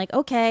this. And I'm like,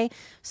 okay.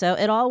 So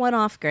it all went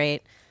off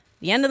great.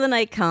 The end of the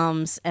night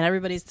comes, and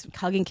everybody's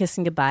hugging,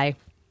 kissing goodbye.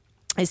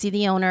 I see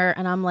the owner,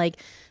 and I'm like,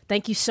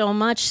 thank you so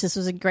much. This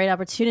was a great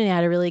opportunity. I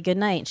had a really good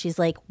night. And she's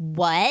like,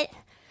 what?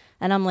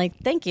 And I'm like,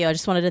 thank you. I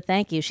just wanted to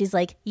thank you. She's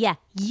like, yeah,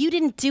 you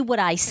didn't do what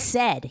I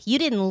said. You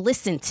didn't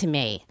listen to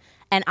me.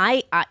 And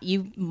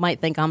you might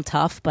think I'm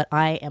tough, but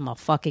I am a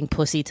fucking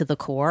pussy to the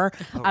core.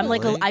 I'm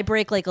like, I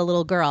break like a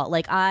little girl.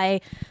 Like I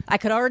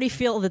could already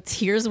feel the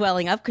tears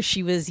welling up because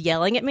she was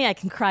yelling at me. I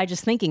can cry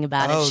just thinking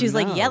about it. She's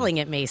like yelling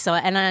at me. So,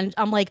 and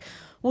I'm like,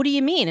 what do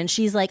you mean? And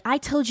she's like, I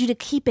told you to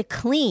keep it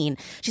clean.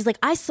 She's like,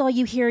 I saw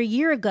you here a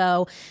year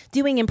ago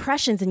doing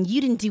impressions and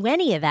you didn't do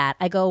any of that.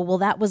 I go, well,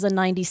 that was a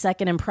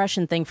 90-second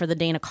impression thing for the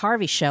Dana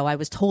Carvey show. I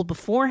was told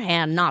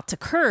beforehand not to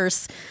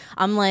curse.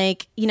 I'm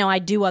like, I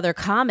do other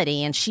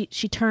comedy. And she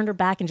turned her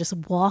back and just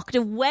walked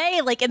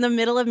away, like in the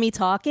middle of me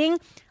talking.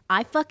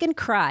 I fucking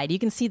cried. You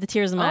can see the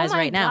tears in my eyes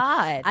right now.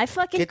 God. I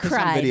fucking Get this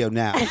cried. on video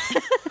now.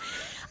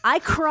 I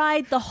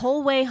cried the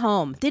whole way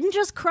home. Didn't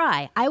just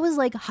cry. I was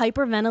like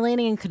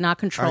hyperventilating and could not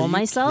control Are you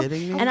myself.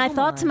 kidding me? And I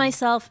thought to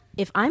myself,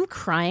 if I'm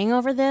crying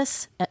over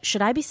this,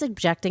 should I be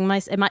subjecting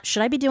myself?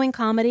 Should I be doing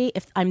comedy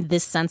if I'm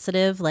this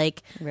sensitive?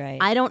 Like, Right.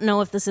 I don't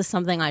know if this is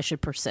something I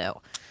should pursue.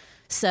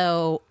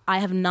 So I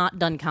have not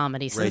done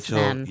comedy since Rachel,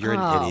 then. you're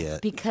an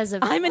idiot. Because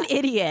of I'm an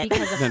idiot.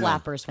 because of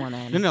Flappers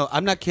Woman. No,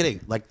 I'm not kidding.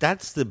 Like,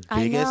 that's the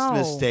biggest know.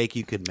 mistake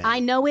you could make. I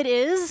know it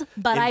is,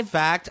 but In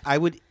fact, I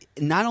would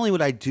not only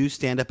would I do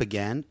stand up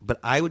again, but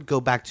I would go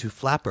back to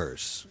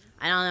Flappers.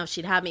 I don't know if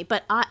she'd have me,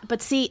 but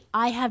see,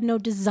 I have no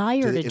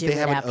desire to If do they it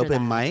have an after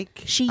open that.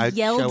 mic, She I'd show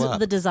yelled up.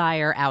 the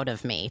desire out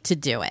of me to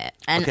do it.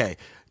 And Okay,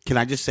 can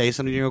I just say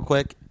something real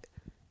quick?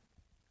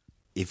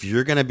 If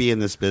you're going to be in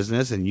this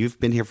business and you've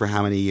been here for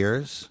how many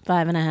years?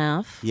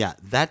 5.5. Yeah,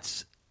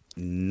 that's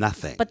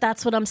nothing. But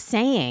that's what I'm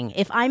saying.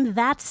 If I'm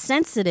that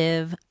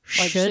sensitive,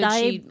 Like, should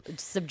I? she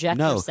subject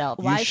No. herself?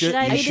 You Why should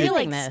I you be I feel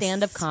doing like this?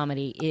 stand-up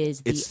comedy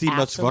is It's the the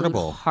most absolute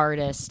vulnerable.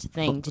 hardest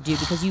thing to do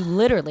because you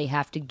literally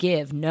have to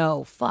give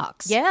no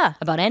fucks Yeah.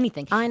 about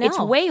anything. I know. It's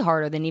way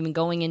harder than even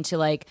going into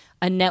like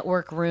a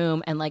network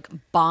room and like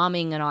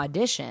bombing an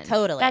audition.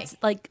 Totally. That's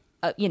like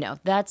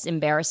that's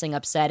embarrassing,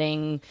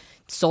 upsetting,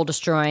 soul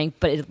destroying,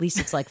 but at least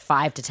it's like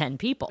 5 to 10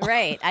 people.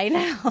 Right, I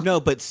know. No,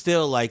 but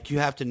still, like, you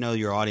have to know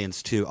your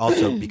audience too.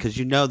 Also, because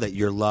you know that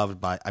you're loved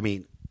by. I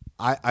mean,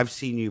 I've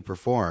seen you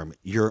perform.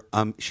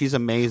 She's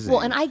amazing.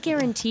 Well, and I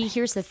guarantee,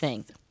 here's the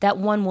thing: that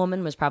one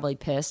woman was probably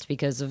pissed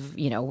because of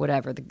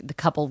whatever the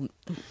couple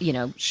she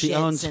shits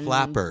owns and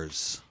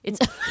Flappers. It's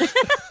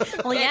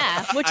Well,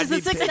 yeah, which I'd is be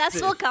a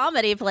successful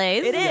comedy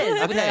place. it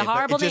is with Okay, a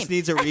horrible but it just name.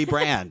 needs a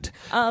rebrand.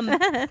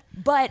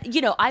 But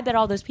I bet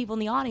all those people in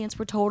the audience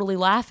were totally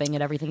laughing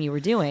at everything you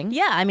were doing.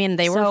 Yeah, I mean,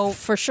 they So- were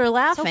for sure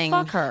laughing.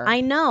 fuck her. I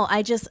know.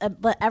 I just,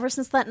 but ever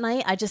since that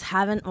night, I just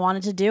haven't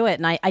wanted to do it.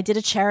 And I did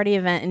a charity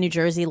event in New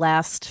Jersey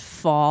last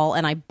fall,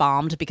 and I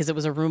bombed because it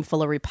was a room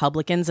full of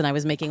Republicans, and I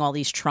was making all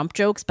these Trump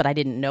jokes, but I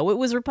didn't know it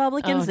was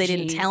Republicans. Oh, They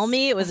didn't geez. tell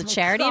me it was a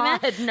charity God,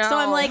 event. no. So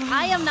I'm like,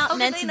 I am not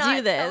meant to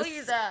do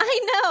this.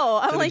 I know.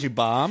 I'm So like, did you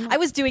bomb? I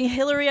was doing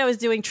Hillary. I was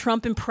doing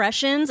Trump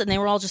impressions, and they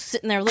were all just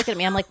sitting there looking at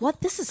me. I'm like, what?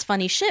 This is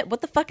funny shit.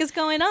 What the fuck is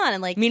going on?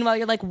 And like, Meanwhile,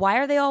 you're like, why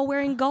are they all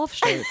wearing golf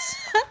shirts?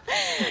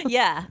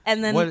 yeah.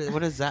 And then,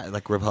 What is that?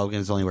 Like,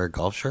 Republicans only wear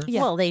golf shirts?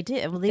 well, they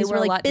did. Well, these wear were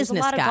a like lot- there's a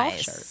business lot of golf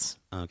guys. shirts.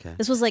 Okay.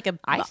 This was like a.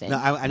 I think. No,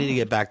 I need to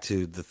get back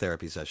to the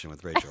therapy session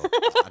with Rachel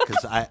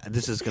because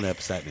this is going to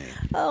upset me.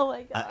 Oh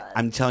my god.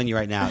 I'm telling you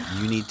right now,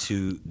 you need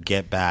to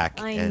get back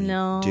I and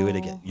know. do it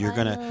again. You're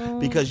gonna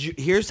because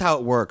here's how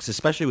it works,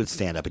 especially with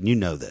stand up, and you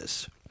know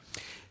this.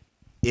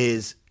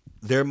 Is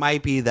there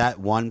might be that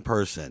one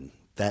person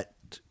that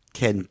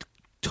can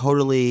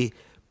totally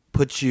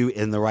put you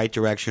in the right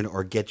direction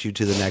or get you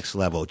to the next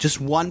level.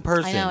 Just one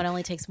person. I know it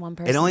only takes one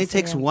person. It only to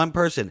takes do it. one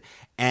person.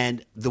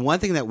 And the one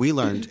thing that we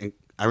learned, and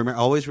I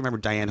always remember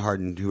Diane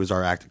Harden, who was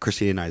our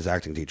Christina and I's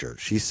acting teacher.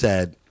 She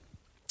said,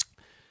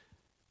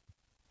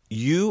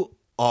 "You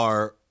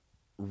are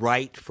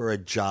right for a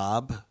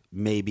job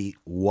maybe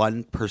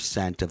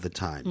 1% of the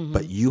time,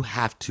 but you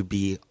have to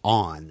be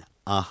on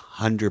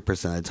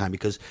 100% of the time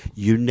because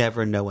you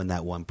never know when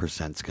that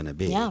 1% is going to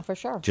be." Yeah, for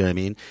sure. Do you know what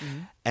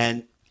I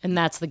mean? And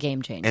that's the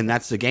game changer. And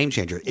that's the game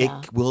changer. It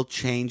will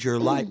change your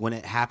life. When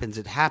it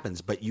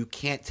happens, but you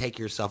can't take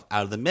yourself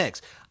out of the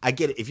mix. I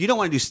get it. If you don't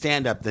want to do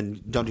stand-up,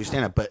 then don't do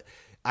stand-up. But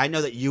I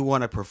know that you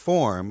want to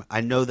perform. I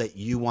know that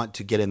you want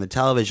to get in the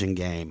television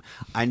game.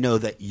 I know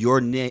that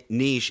your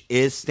niche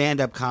is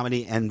stand-up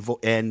comedy and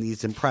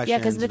these impressions. Yeah,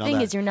 because the and all thing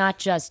that. is, you're not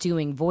just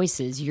doing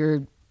voices.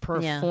 You're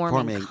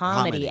performing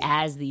comedy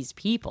as these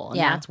people. And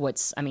that's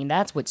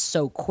what's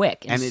so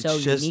quick and it's so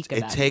just, unique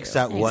about it takes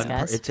you.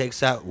 out it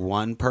takes out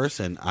one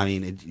person. I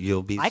mean,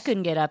 you'll be. I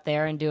couldn't get up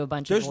there and do a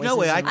bunch There's of no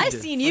way I could. I've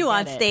seen you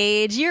on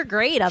stage. You're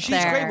great up She's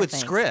there. great with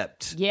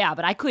script. Yeah,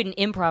 but I couldn't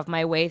improv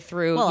my way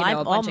through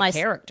a bunch of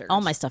characters.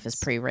 All my stuff is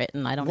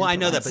pre-written. I don't. Well, I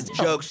know that, but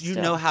improvise. jokes, you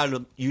know how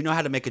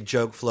to make a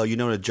joke flow. You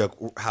know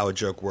how a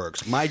joke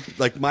works. My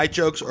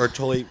jokes are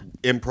totally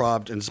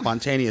improv and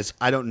spontaneous.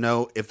 I don't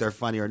know if they're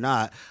funny or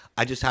not.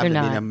 I just happen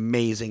to be an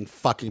amazing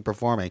fucking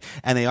performing,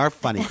 and they are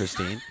funny,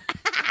 Christine.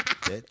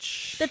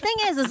 Bitch. The thing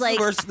is like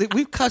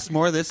We've cussed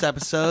more this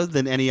episode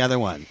than any other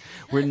one.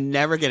 We're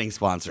never getting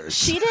sponsors.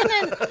 She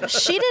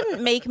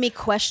didn't make me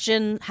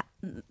question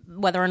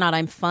whether or not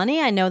I'm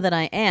funny. I know that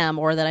I am,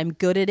 or that I'm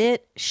good at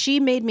it. She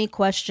made me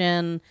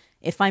question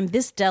if I'm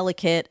this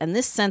delicate and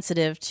this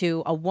sensitive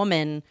to a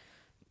woman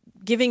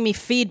giving me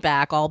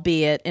feedback,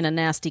 albeit in a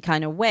nasty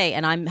kind of way,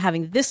 and I'm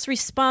having this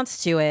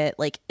response to it.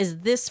 Like, is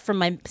this from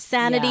my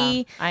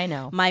sanity? Yeah, I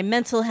know. My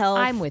mental health.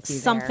 I'm with you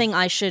something there.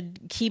 I should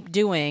keep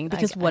doing,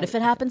 because what if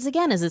it happens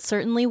again? As it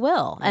certainly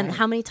will. Right. And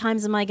how many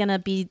times am I going to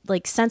be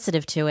like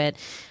sensitive to it?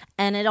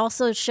 And it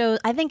also shows.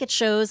 I think it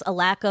shows a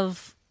lack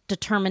of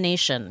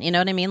determination. You know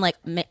what I mean? Like,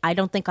 I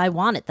don't think I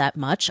want it that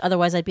much.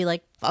 Otherwise, I'd be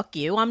like, "Fuck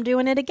you, I'm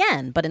doing it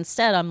again." But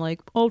instead, I'm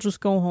like, I'll just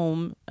go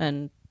home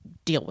and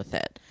deal with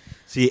it.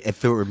 See,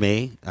 if it were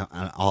me,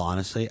 all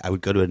honestly, I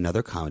would go to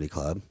another comedy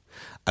club.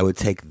 I would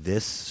take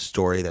this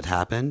story that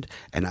happened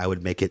and I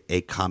would make it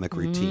a comic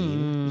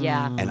routine.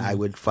 Yeah. And I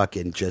would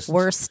fucking just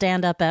worst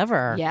stand up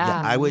ever.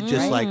 Yeah. I would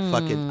just like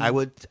fucking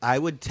I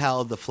would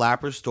tell the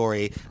flapper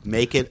story,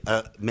 make it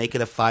a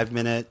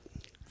 5-minute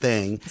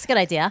thing. It's a good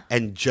idea.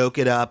 And joke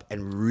it up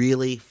and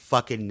really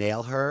fucking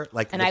nail her.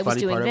 Like, and the I was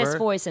funny doing part of this her.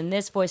 voice and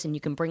this voice, and you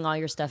can bring all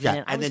your stuff in.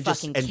 And I was then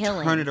fucking just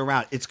killing. turn it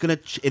around.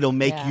 It'll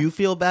make you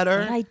feel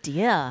better. Good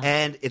idea.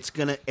 And it's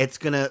gonna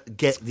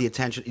get the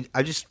attention.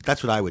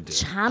 That's what I would do.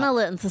 Channel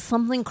it into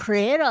something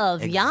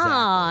creative.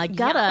 Yeah,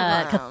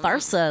 gotta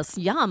catharsis.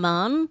 Yeah,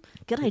 man.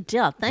 Good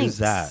idea. Thanks. Who's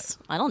that?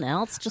 I don't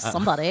know. It's just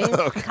somebody.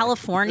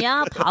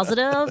 California,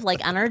 positive,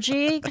 like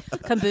energy,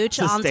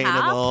 kombucha on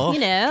top. You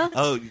know.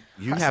 Oh,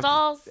 you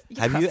Crystals.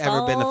 have you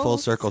ever been to Full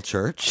Circle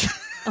Church?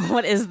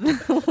 What is?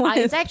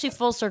 It's actually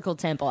Full Circle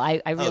Temple.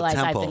 I realize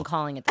I've Temple. been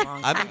calling it the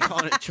wrong. I've been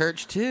calling it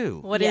church too.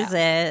 What is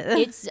it?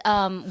 It's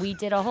we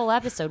did a whole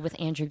episode with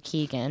Andrew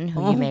Keegan,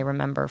 who you may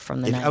remember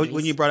from the 90s.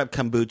 When you brought up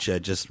kombucha,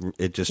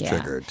 it just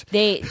triggered.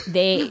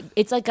 They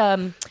it's like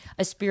a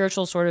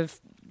spiritual sort of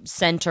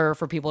center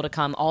for people to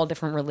come, all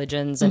different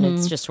religions, and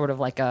it's just sort of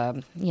like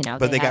a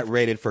But they got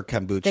rated for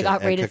kombucha. They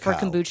got rated for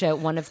cacao. kombucha at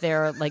one of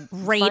their like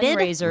Rated?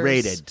 fundraisers.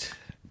 Rated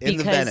in the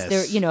because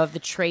Venice. they're of the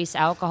trace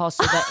alcohol,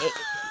 so that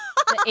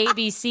the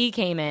ABC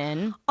came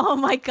in Oh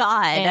my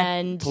god!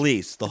 and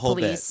Police, the whole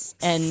police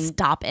and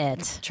Stop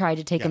it! tried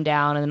to take him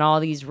down, and then all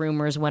these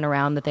rumors went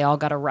around that they all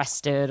got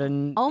arrested.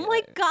 And Oh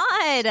my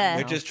god!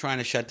 They're just trying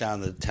to shut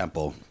down the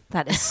temple.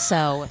 That is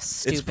so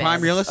stupid. It's prime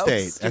real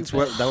estate.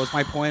 That was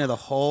my point of the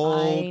whole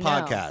I know.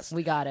 podcast.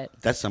 We got it.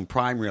 That's some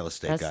prime real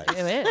estate, That's, guys.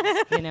 it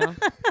is.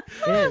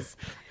 It is.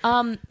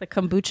 The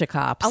kombucha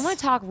cops. I want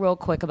to talk real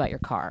quick about your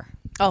car.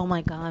 Oh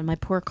my god, my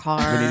poor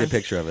car. We need a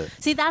picture of it.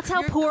 See, that's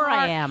how poor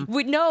I am.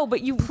 No,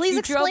 but you Please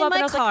you drove explain up and my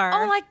I was car. Like,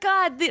 oh my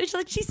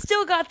god, she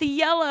still got the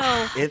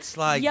yellow. It's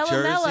like Yellow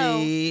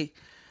Jersey.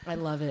 I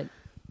love it.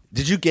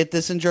 Did you get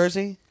this in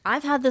Jersey?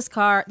 I've had this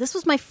car. This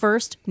was my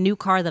first new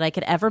car that I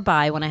could ever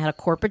buy when I had a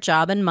corporate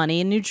job and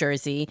money in New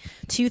Jersey.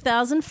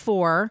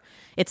 2004.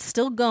 It's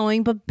still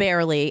going, but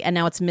barely. And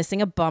now it's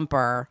missing a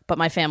bumper, but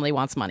my family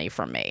wants money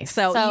from me.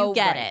 So you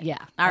get right, it. yeah.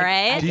 All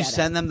right? Do you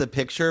send them the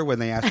picture when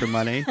they ask for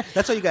money?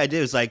 That's all you gotta do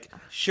is like,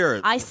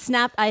 sure. I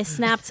snapped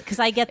because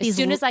I get these. As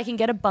soon as I can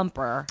get a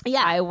bumper,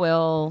 Yeah. I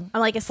will. I'm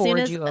like, as soon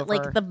forward as you over.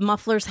 like the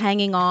muffler's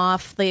hanging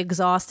off, the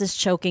exhaust is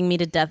choking me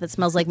to death. It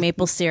smells like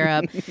maple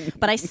syrup.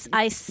 But I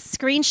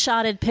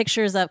screenshotted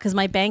pictures of, because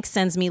my bank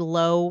sends me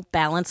low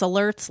balance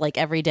alerts like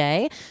every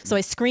day. So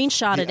I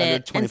screenshotted Under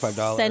it and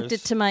 $25? sent it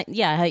to my,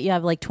 you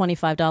have like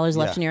 $25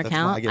 left in your that's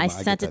account. I I get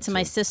sent it that to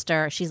my too.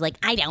 sister. She's like,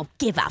 I don't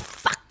give a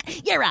fuck.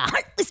 You're a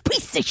heartless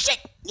piece of shit.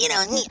 You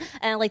know,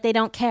 and like they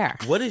don't care.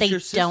 What does they your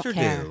don't sister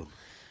care. do?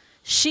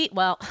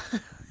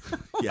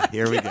 Yeah,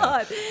 here we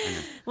go.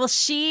 Well,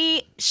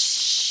 she's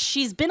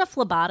been a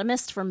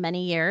phlebotomist for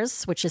many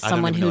years, which is I don't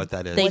someone even know who what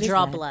that is. they What is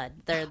draw that? blood.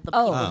 They're the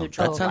people who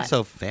draw That blood. sounds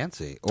so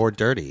fancy or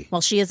dirty.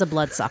 Well, she is a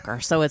bloodsucker,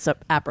 so it's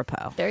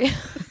apropos. There you.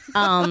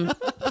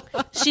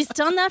 She's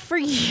done that for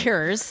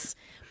years,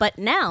 but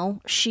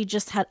now she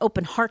just had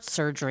open heart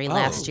surgery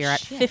last year at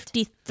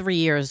 53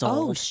 years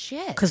old. Oh,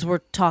 shit. Because we're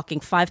talking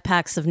 5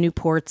 packs of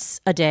Newports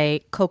a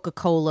day,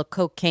 Coca-Cola,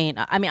 cocaine.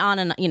 I mean, on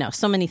and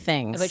so many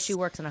things. But she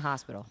works in a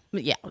hospital.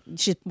 Yeah,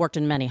 she's worked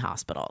in many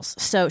hospitals.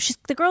 So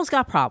the girl's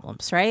got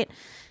problems, right?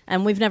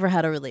 And we've never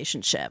had a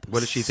relationship.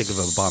 What does she think of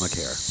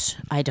Obamacare?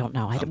 I don't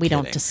know. We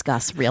don't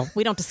discuss real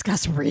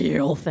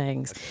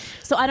things.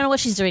 So I don't know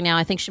what she's doing now.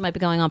 I think she might be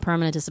going on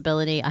permanent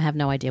disability. I have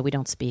no idea. We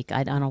don't speak.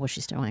 I don't know what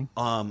she's doing.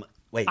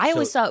 Wait, I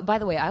always saw. By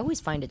the way, I always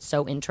find it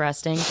so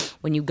interesting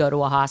when you go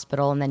to a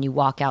hospital and then you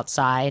walk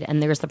outside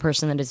and there's the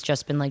person that has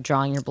just been like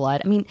drawing your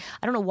blood. I mean,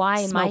 I don't know why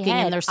in my Smoking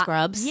head in their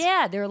scrubs.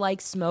 yeah, they're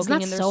like smoking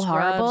that in their so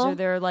scrubs, horrible? or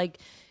they're like,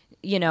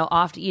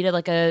 off to eat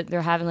it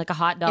they're having like a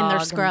hot dog in their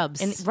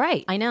scrubs.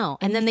 right. I know.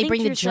 And you then they think bring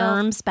to the yourself-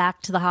 germs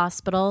back to the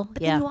hospital.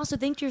 But then you also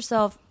think to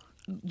yourself,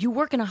 you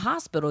work in a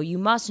hospital, you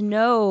must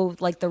know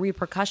like the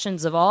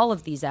repercussions of all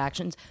of these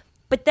actions.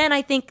 But then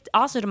I think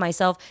also to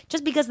myself,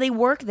 just because they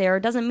work there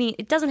doesn't mean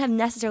it doesn't have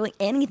necessarily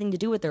anything to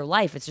do with their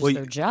life. It's just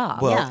their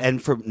job. Well, Yeah.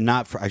 and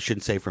I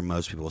shouldn't say for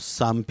most people.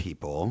 Some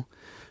people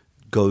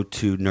go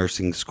to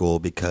nursing school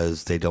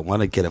because they don't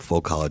want to get a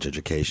full college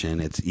education.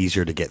 It's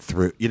easier to get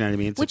through. You know what I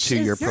mean? It's Which a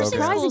 2-year is Nursing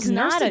program. school's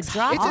not a Nursing's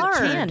drop in the hard.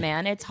 can,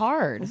 man. It's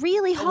hard.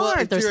 really hard. Well,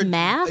 if There's you're-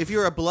 math. If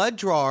you're a blood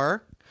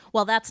drawer,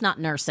 Well, that's not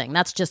nursing.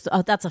 That's just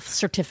that's a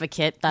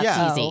certificate. That's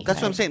yeah, easy.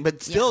 that's what I'm saying.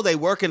 But still, they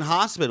work in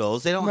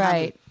hospitals. They don't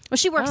Right. Well,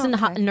 she works in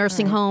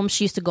nursing homes.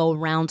 She used to go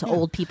around to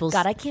old people's.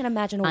 God, I can't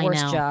imagine a I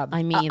worse know. job.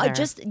 I me either.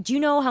 Do you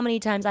know how many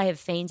times I have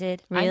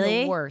fainted? I'm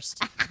Really? the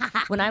worst.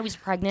 When I was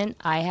pregnant,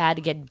 I had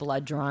to get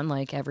blood drawn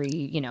like every,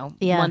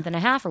 Yeah. month and a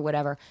half or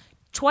whatever.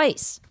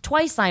 Twice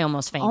I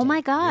almost fainted. Oh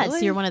my God! So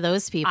Really? you're one of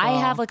those people. I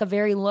have like a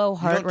very low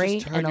heart don't just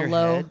rate turn and a your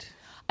low. head?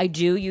 I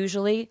do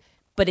usually,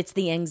 but it's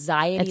the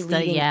anxiety It's the-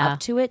 leading yeah, up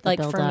to it. the Like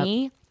for build-up.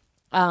 me,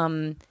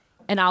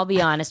 and I'll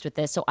be honest with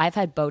this. So I've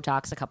had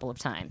Botox a couple of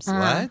times.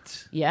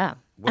 what? Yeah.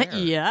 Where?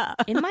 yeah.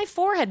 In my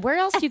forehead. Where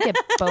else do you get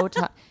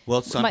Botox?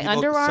 Well, some My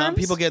people, underarms? some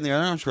people get in the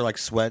underarms for like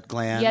sweat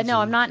glands. Yeah,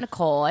 no, and- I'm not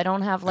Nicole. I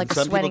don't have like and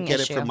a some sweating people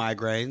get issue. it for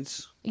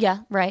migraines. Yeah,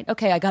 right.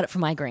 Okay, I got it for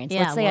migraines.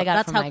 Yeah, Let's say well, I got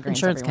that's it for how migraines.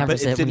 insurance everyone.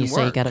 covers But it it when you didn't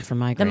say you work. got it for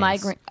migraines. The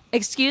migraine.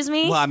 Excuse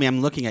me. Well, I mean,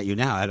 I'm looking at you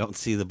now. I don't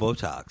see the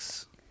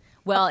Botox.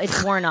 Well,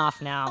 it's worn off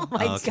now.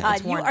 My Okay. God,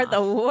 It's you worn are off.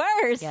 the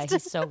worst. Yeah,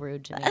 he's so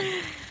rude to me.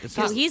 It's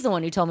So he's the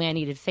one who told me I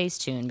needed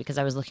Facetune because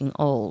I was looking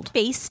old.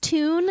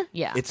 Facetune.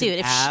 Yeah. It's Dude,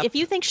 an app. if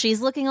you think she's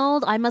looking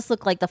old, I must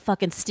look like the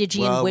fucking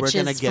Stygian Well, we're witches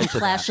gonna get from to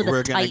Clash that. of the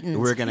We're gonna- Titans.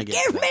 we're gonna get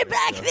Give to me that.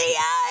 back the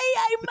eye.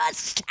 I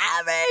must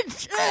have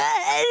it.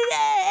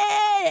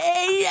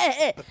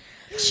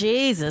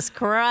 Jesus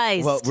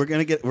Christ. Well, we're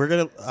gonna.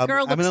 Girl I'm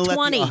gonna looks let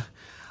 20.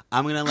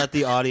 I'm gonna let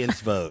the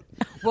audience vote.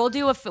 We'll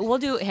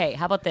do. Hey,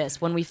 how about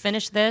this? When we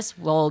finish this,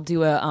 we'll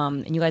do a.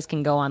 And you guys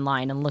can go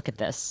online and look at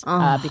this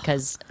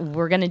because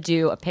we're gonna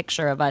do a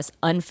picture of us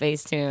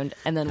unfacetuned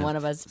and then one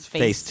of us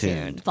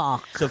facetuned.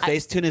 Fuck. So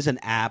Facetune is an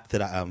app that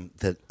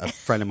that a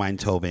friend of mine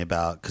told me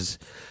about because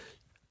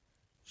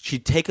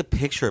she'd take a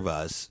picture of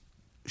us.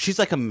 She's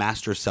like a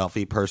master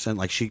selfie person.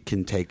 Like she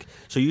can take.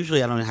 So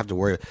usually I don't have to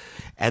worry.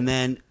 And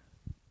then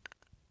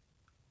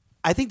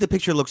I think the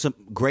picture looks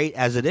great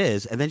as it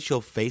is, and then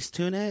she'll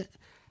Facetune it,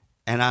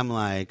 and I'm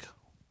like,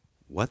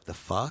 what the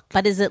fuck?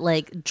 But is it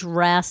like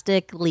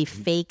drastically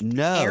fake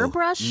No.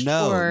 airbrush?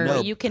 No, or no.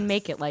 You can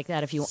make it like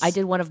that if you. I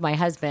did one of my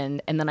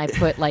husband, and then I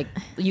put like.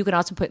 You can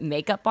also put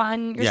makeup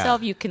on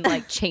yourself. Yeah. You can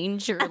like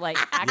change your like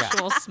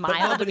actual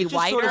smile to but be it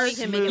just sort of wider.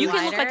 smooths- You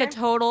can look like a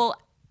total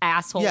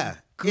asshole. Yeah.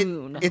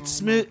 Goon. It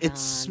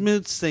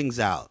smooths things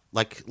out.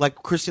 Like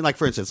Christine, like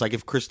for instance, like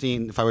if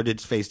I were to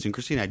do Facetune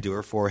Christine, I'd do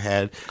her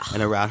forehead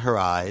and around her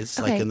eyes,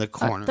 like Okay. in the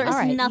corner. There's All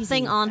right,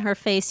 nothing easy. on her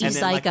face, you and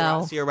then like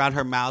psycho. see around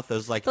her mouth,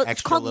 those like It's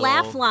extra called little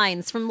laugh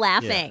lines from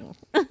laughing.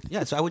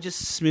 Yeah, so I would just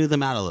smooth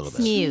them out a little bit.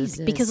 Mute.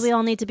 Jesus. Because we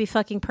all need to be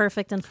fucking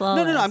perfect and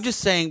flawless. No, I'm just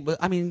saying. But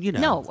I mean, you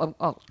know,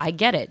 No, I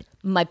get it.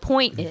 My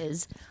point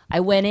is,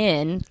 I went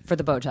in for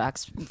the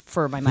Botox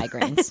for my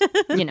migraines,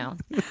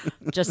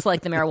 just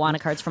like the marijuana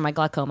cards for my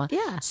glaucoma.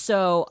 Yeah.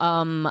 So,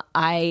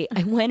 I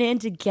went in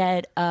to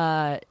get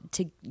to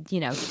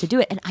do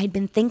it, and I'd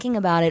been thinking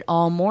about it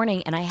all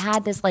morning, and I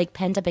had this like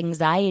pent up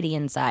anxiety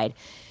inside.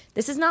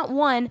 This is not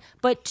one,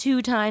 but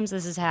 2 times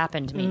this has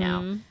happened to me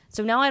now.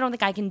 So now I don't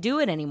think I can do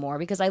it anymore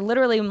because I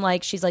literally am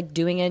like, she's like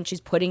doing it and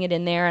she's putting it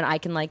in there and I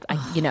can like,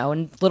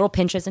 and little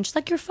pinches and she's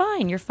like, you're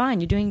fine. You're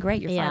doing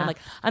great. You're fine. Yeah. I'm like,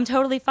 I'm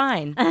totally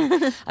fine.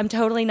 I'm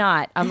totally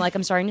not. I'm like,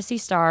 I'm starting to see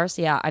stars.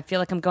 Yeah. I feel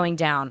like I'm going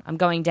down.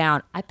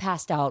 I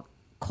passed out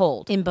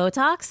cold. In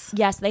Botox?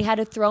 Yes. They had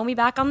to throw me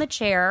back on the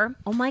chair.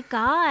 Oh my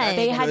God.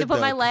 They had to good,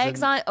 put my though, 'cause legs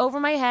then- on over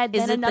my head.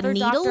 Is Then it the another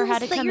doctor had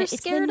to needles that come you're in. It's the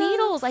scared of?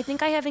 needles. I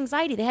think I have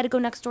anxiety. They had to go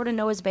next door to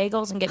Noah's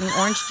Bagels and get me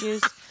orange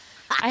juice.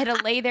 I had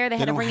to lay there. They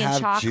had to don't bring in have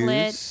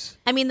chocolate. juice.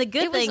 I mean, the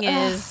good It was- thing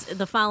is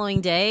the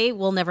following day,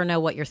 we'll never know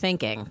what you're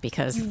thinking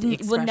because the We'll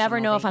expression never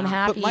will know be if I'm gone.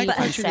 happy But my and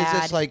question is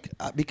sad. this, like,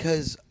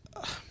 because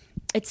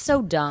It's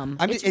so dumb.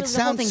 I mean, It's it really-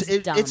 the whole sounds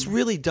thing's dumb. it's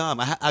really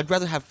dumb. I'd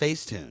rather have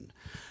Facetune.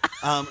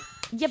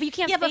 Yeah, but you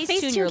can't Yeah, but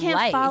Facetune Facetune your can't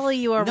life. follow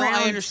you around. No,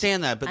 I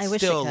understand that, but I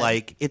wish it still, could.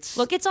 like, it's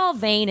Look, it's all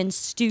vain and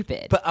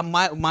stupid. But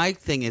my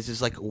thing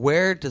is like,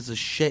 where does the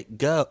shit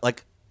go?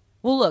 Like,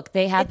 well, look,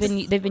 they've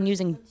been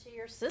using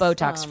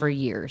Botox for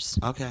years.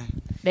 okay,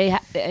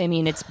 I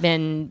mean, it's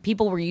been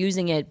people were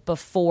using it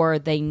before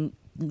they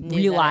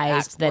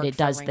realized that it worked for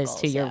does this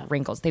to wrinkles, your yeah.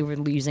 wrinkles. They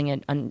were using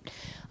it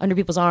under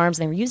people's arms.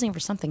 They were using it for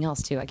something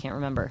else too. I can't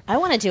remember. I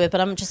want to do it,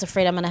 but I'm just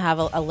afraid I'm going to have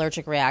an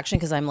allergic reaction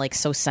because I'm like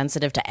so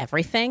sensitive to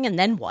everything. And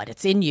then what?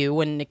 It's in you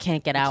and it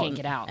can't get out. can't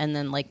get out. And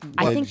then like,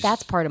 I what- think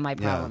that's part of my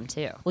problem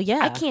too. Well, yeah.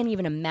 I can't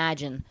even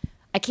imagine.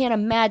 I can't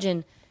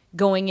imagine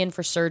going in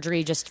for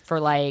surgery just for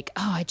like,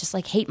 oh, I just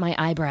like hate my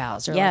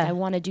eyebrows or Yeah. like I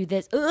want to do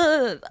this.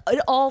 Ugh, it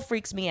all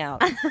freaks me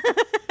out.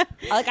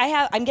 Like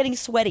I'm getting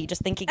sweaty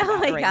just thinking about oh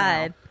my it right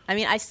God. now. I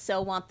mean, I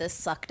so want this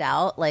sucked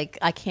out. Like,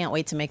 I can't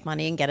wait to make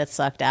money and get it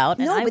sucked out.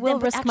 And No, I but will then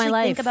risk my actually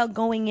life. think about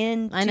going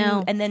in. I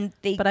know. and then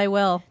But I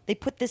will. They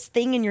put this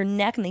thing in your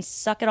neck and they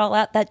suck it all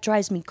out. That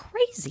drives me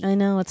crazy. I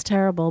know it's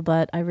terrible,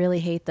 but I really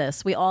hate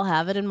this. We all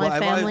have it in my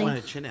I've always family.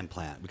 wanted a chin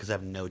implant because I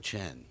have no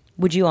chin.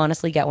 Would you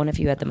honestly get one if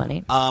you had the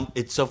money?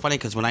 It's so funny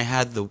because when I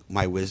had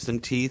my wisdom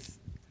teeth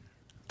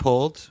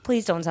pulled,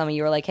 Please don't tell me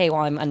you were like, hey,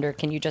 while I'm under,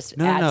 can you just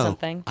add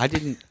something? I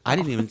didn't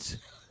even.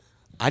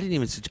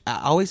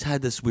 I always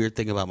had this weird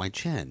thing about my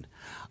chin.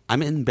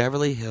 I'm in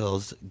Beverly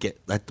Hills,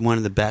 get like one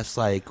of the best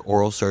like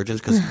oral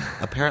surgeons because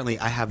apparently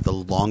I have the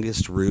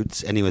longest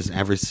roots anyone's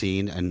ever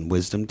seen in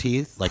wisdom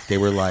teeth. Like they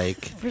were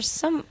like For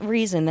some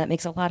reason, that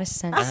makes a lot of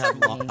sense.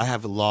 I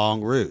have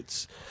long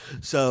roots.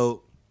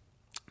 So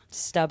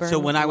Stubborn. So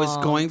when I was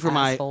long going for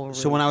my asshole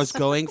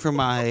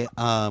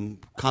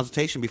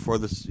consultation before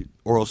this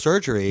oral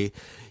surgery,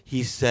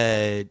 he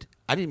said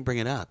I didn't bring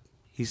it up.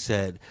 He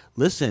said,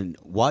 "Listen,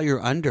 while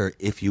you're under,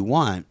 if you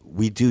want,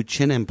 we do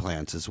chin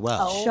implants as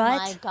well." Oh Shut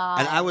my God.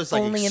 And I was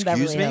like, only in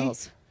 "Excuse Beverly me."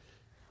 Hills.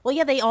 Well,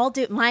 yeah, they all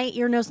do. My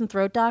ear, nose, and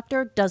throat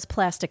doctor does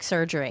plastic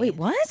surgery. Wait,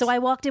 what? So I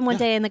walked in one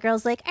day and the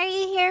girl's like, "Are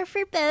you here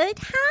for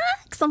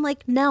Botox?" I'm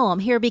like, "No, I'm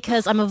here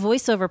because I'm a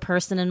voiceover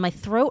person and my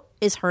throat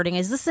is hurting.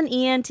 Is this an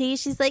ENT?"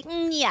 She's like,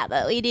 "Yeah,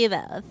 but we do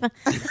both."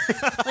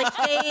 Like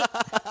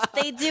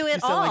they do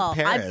it sound like all.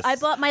 Paris. I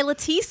bought my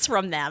Latisse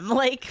from them,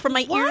 like from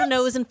my ear,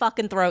 nose, and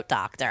fucking throat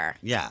doctor.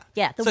 Yeah,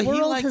 Yeah, the So he,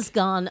 world like- has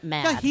gone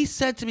mad. Yeah, he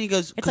said to me, he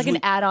goes, It's like an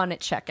add-on at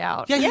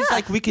checkout. Yeah, he's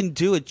like, we can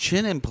do a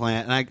chin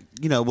implant,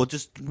 and we'll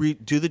just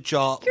do the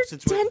jaw. You're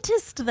since we're-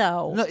 dentist,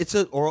 though. No, it's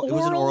an oral. It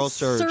was an Oral oral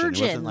surgeon. It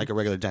surgeon. wasn't like a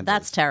regular dentist.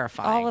 That's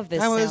terrifying. All of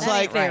this I was sounds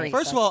like, very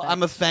first of all, suspect.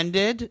 I'm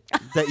offended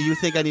that you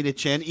think I need a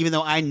chin, even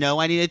though I know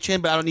I need a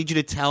chin, but I don't need you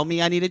to tell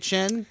me I need a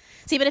chin.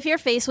 See, but if your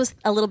face was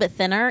a little bit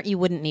thinner, you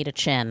wouldn't need a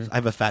chin. I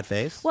have a fat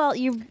face. Well,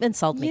 you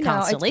insult me You know,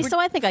 constantly, it's- so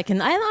I think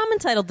I'm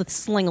entitled to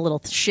sling a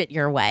little shit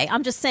your way.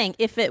 I'm just saying,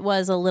 if it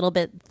was a little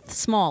bit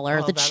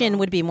smaller, the chin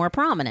would be more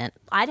prominent.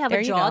 I'd have There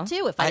a you jaw go.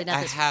 too if I didn't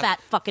have this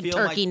fat fucking feel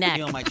turkey my, neck.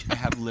 Feel my, I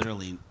have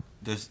literally.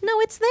 There's. No,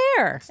 it's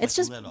there. It's like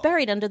just little.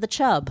 buried under the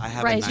chub. I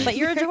have a Right, nice- But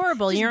you're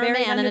adorable. Just You're a buried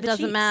man, and under it the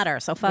doesn't cheeks.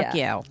 matter. So fuck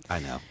Yeah. you. I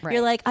know. Right.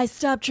 You're like, I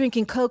stopped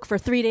drinking Coke for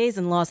 3 days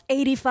and lost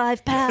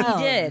 85 pounds.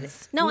 He did.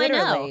 No,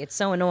 Literally, I know. It's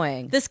so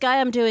annoying. This guy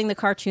I'm doing the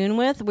cartoon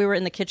with, we were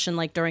in the kitchen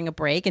like during a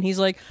break, and he's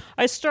like,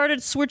 I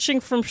started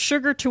switching from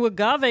sugar to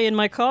agave in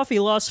my coffee,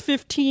 lost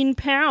 15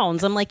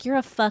 pounds. I'm like, you're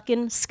a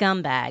fucking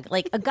scumbag.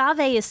 Like,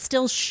 agave is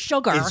still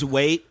sugar. Is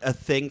weight a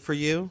thing for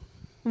you?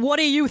 What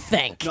do you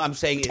think? No, I'm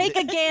saying. Take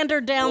a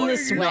gander down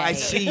this way. No, I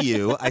see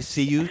you. I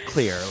see you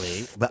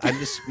clearly. But I'm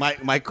just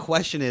my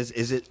question is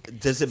it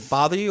does it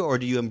bother you or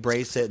do you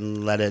embrace it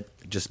and let it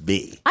just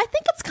be? I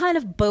think it's kind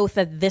of both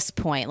at this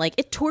point. Like,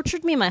 it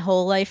tortured me my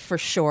whole life for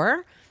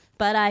sure,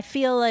 but I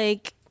feel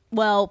like,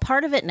 well,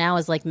 part of it now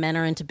is like men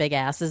are into big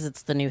asses.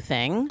 It's the new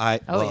thing.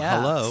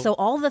 Hello. So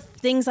all the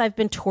things I've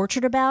been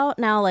tortured about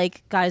now,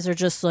 like guys are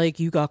just like,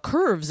 you got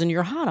curves and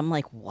you're hot. I'm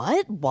like,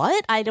 what?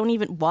 I don't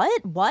even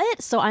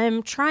what? So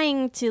I'm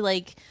trying to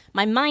like,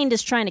 my mind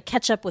is trying to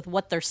catch up with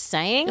what they're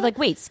saying. You're like,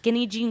 wait,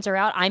 skinny jeans are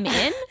out. I'm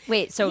in.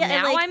 Wait, so Yeah,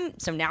 and, now like-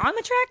 I'm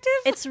attractive.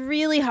 it's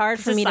really hard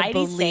for me to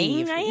Society's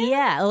believe. saying I am?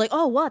 Yeah, like,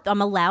 oh, what?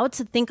 I'm allowed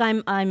to think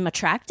I'm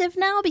attractive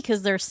now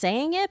because they're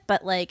saying it,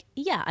 but like,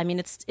 yeah, I mean,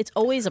 it's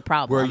always a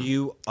problem. Were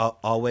you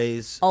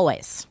always?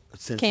 Always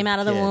Since came a out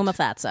of the kid? womb a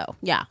fatso.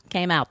 Yeah,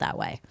 came out that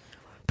way.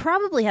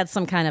 Probably had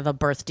some kind of a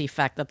birth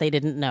defect that they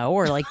didn't know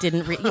or like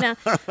didn't like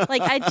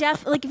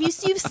like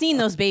if you've seen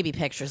those baby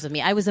pictures of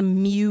me, I was a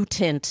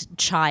mutant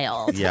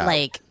child. Yeah.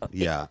 Like,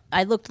 Yeah.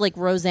 I looked like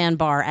Roseanne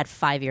Barr at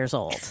 5 years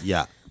old.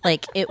 Yeah.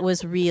 Like, it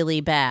was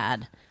really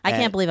bad. I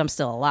And- can't believe I'm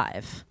still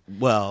alive.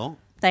 Well.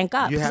 Thank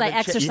God, you because I haven't you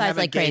exercise haven't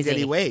like gained crazy.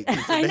 Any weight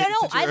since I you know.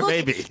 since you I were a look.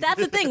 baby. That's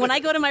the thing. When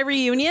I go to my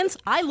reunions,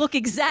 I look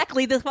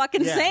exactly the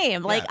fucking Yeah,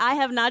 same. Like, yeah. I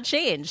have not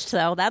changed,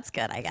 so that's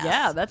good, I guess.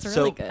 yeah, that's really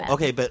So good.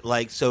 okay, but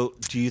like, so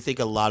do you think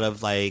a lot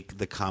of like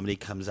the comedy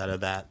comes out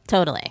of that?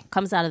 Totally.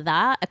 Comes out of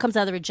that. It comes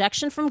out of the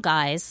rejection from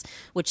guys,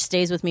 which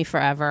stays with me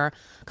forever.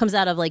 Comes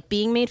out of like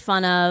being made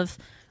fun of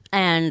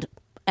and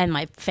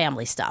my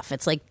family stuff.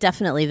 It's like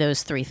definitely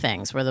those 3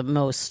 things were the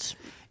most.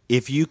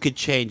 If you could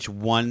change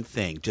one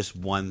thing, just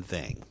one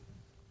thing.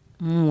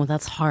 Oh,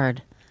 that's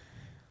hard.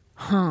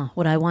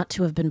 Would I want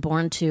to have been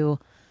born to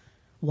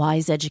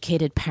wise,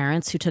 educated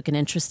parents who took an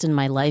interest in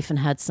my life and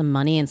had some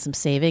money and some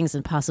savings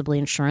and possibly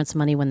insurance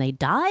money when they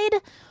died?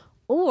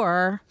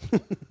 Or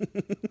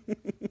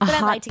A But I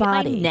hot like to get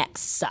my body. neck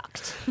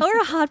sucked. Or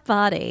a hot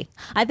body.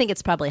 I think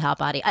it's probably hot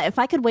body. If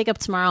I could wake up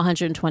tomorrow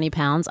 120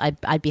 pounds,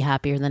 I'd be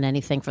happier than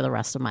anything for the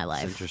rest of my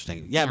life.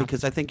 Interesting. Yeah,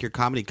 because I think your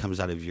comedy comes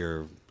out of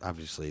your,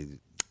 obviously.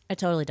 It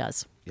totally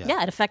does. Yeah.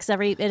 Yeah, it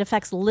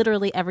affects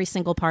literally every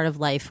single part of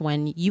life.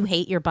 When you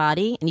hate your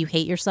body and you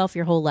hate yourself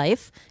your whole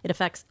life, it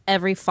affects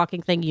every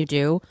fucking thing you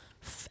do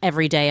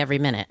every day, every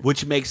minute.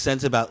 Which makes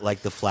sense about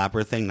like the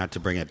flapper thing, not to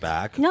bring it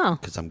back. No.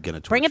 Because I'm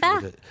going to Bring it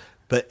back.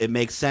 But it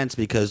makes sense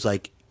because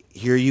like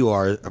here you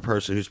are, a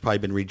person who's probably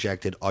been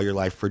rejected all your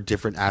life for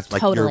different aspects,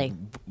 like Totally. your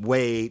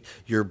weight,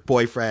 your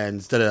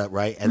boyfriends,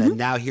 right? And then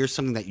now here's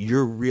something that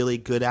you're really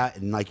good at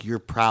and like you're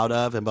proud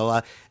of and blah,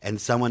 blah, and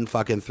someone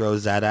fucking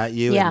throws that at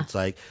you. Yeah. And it's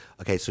like,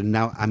 okay, so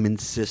now I'm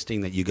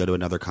insisting that you go to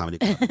another comedy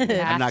club. have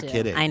I'm not to.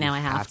 kidding. I know, You I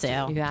have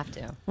to. You have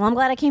to. Well, I'm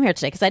glad I came here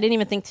today because I didn't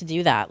even think to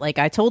do that. Like,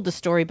 I told the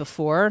story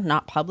before,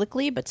 not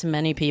publicly, but to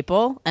many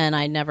people, and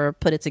I never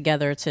put it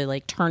together to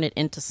like turn it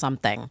into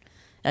something.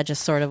 I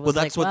just sort of was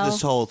Well, that's like, what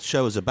this whole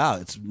show is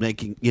about. It's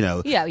making, Yeah, you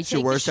it's your take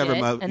the worst ever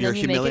shit, and your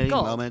then you make it humiliating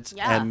gold. moments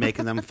Yeah. and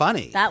making them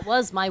funny. that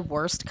was my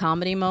worst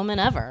comedy moment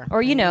ever.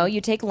 Or you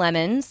take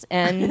lemons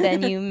and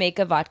then you make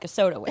a vodka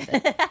soda with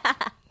it.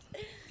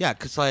 Yeah,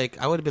 because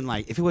like I would have been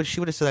like, she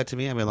would have said that to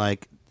me, I'd be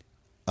like,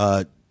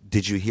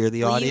 did you hear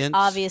the Well, audience? you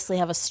obviously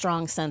have a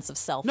strong sense of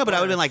self. No, but I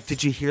would have been like,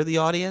 did you hear the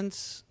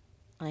audience?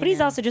 But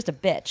he's also just a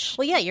bitch.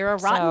 Well, yeah, you're a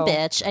rotten So-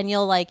 bitch, and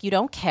you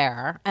don't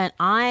care. And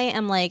I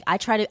am like,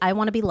 I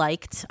want to be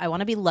liked. I want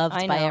to be loved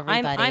I know. by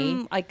everybody.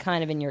 I'm like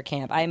kind of in your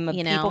camp. I'm a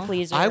You know? people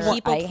pleaser. I wa-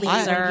 People I hate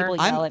pleaser. when people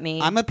yell at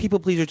me. I'm a people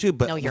pleaser too,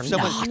 but No, if you're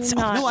someone, not. You're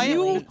not No, I am.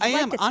 really. I I'd like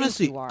am to think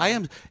honestly. you are. I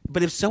am.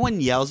 But if someone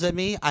yells at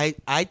me,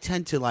 I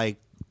tend to like,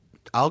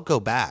 I'll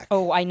go back.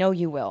 Oh, I know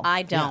you will.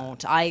 I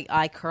don't.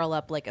 I curl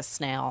up like a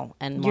snail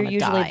and You're want to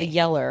usually die. the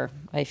yeller,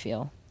 I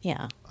feel.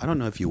 Yeah. I don't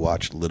know if you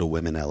watched Little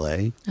Women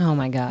L.A. Oh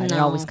my god, it No.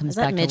 always comes Is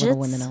that back to Little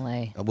midgets?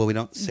 Women LA. Well, we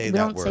don't say We that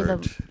don't say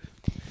word.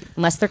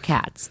 Unless they're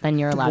cats, then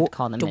you're allowed to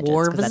call them midgets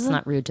Dwarves? because that's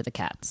not rude to the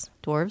cats.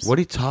 Dwarves. What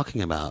are you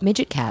talking about?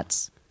 Midget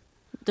cats.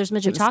 There's We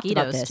midget talked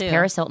mosquitoes about this. too.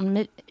 Paris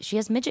Hilton, she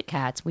has midget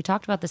cats. We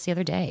talked about this the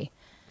other day.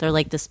 They're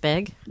like this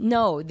big.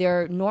 No,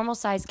 they're normal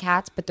sized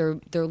cats, but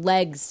their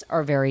legs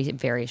are very,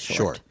 very short.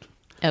 Short.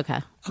 Okay.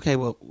 Okay,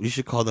 well, you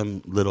should call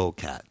them little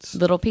cats.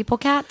 Little people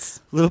cats?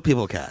 Little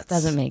people cats.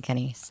 Doesn't make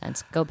any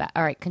sense. Go back.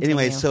 All right, continue.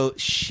 Anyway, so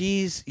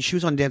she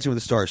was on Dancing with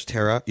the Stars.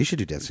 Tara, you should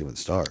do Dancing with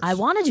the Stars. I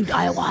want to do.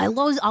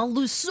 I'll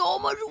lose so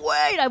much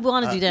weight. I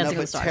want to do Dancing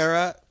no, with but the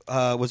Stars.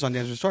 Tara was on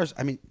Dancing with the Stars.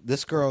 I mean,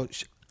 this girl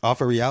off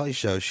a reality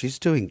show, she's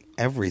doing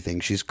everything.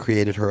 She's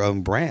created her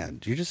own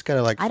brand. You just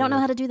gotta like. I don't know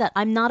how to do that.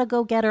 I'm not a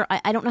go-getter.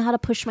 I don't know how to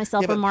push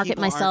myself Yeah, but or market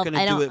people aren't myself. gonna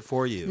I don't do it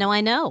for you. No,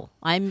 I know.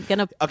 I'm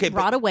gonna Okay, but-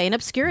 rot away in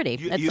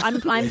obscurity.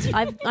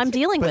 I'm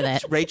dealing with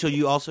it. Rachel,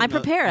 you also. I'm know-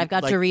 prepared. I've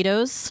got like,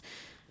 Doritos.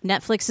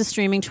 Netflix is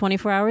streaming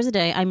 24 hours a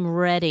day. I'm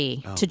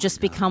ready to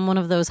just become one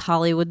of those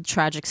Hollywood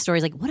tragic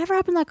stories. Like, whatever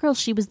happened to that girl?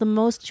 She was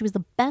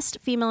the best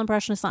female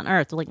impressionist on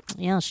earth. Like,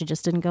 yeah, she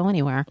just didn't go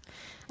anywhere.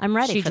 I'm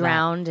ready she for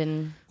drowned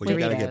in Well, you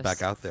got to Doritos. get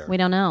back out there. that. We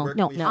don't know. Where can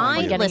No, we No, find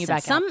I'm you? getting you listen.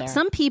 back out there.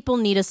 Some people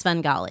need a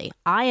Svengali.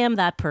 I am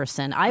that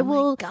person. I Oh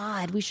will. my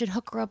God, we should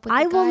hook her up with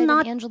I the will guy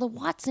not- that Angela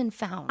Watson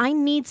found. I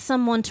need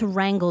someone to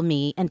wrangle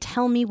me and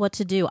tell me what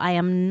to do. I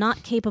am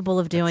not capable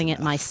of doing it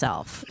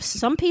myself.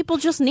 Some people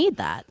just need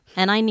that,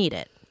 and I need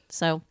it.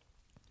 So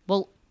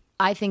Well,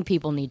 I think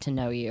people need to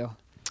know you.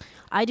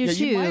 I do Yeah,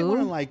 too. you might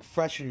want to like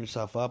freshen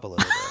yourself up a little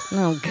bit.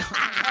 Oh God.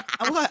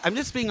 I'm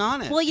just being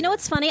honest. Well, you know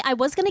what's funny? I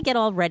was going to get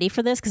all ready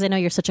for this because I know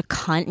you're such a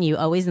cunt and you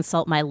always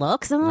insult my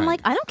looks. And I'm Right.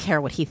 like, I don't care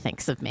what he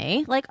thinks of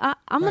me. Like,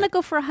 I'm going to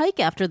go for a hike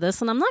after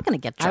this and I'm not going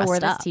to get I dressed wore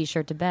this up.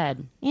 T-shirt to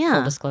bed. Yeah.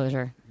 Full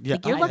disclosure. Yeah,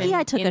 You're I've lucky been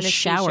I took in a this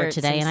shower t-shirt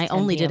today and I since 10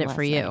 only did p.m. it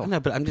for last you. night. No,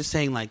 but I'm just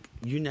saying, like,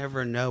 you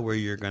never know where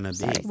you're going to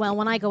be. Well,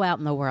 when I go out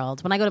in the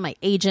world, when I go to my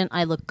agent,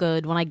 I look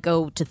good. When I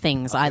go to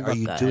things, I look Are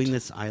you good. doing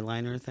this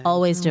eyeliner thing?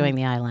 Always doing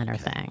the eyeliner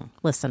thing.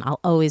 Listen, I'll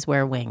always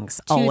wear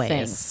wings. Two always.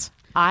 things.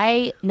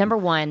 Number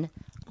one,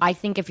 I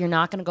think if you're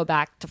not going to go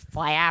back to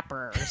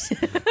flappers,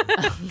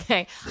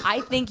 okay,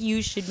 I think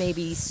you should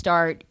maybe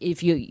start.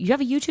 If you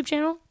have a YouTube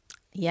channel.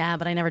 Yeah,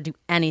 but I never do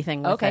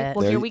anything with Okay, it.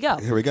 well, here we go.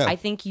 Here we go. I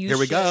think you Here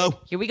we should- go.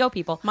 Here we go,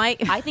 people. My-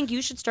 I think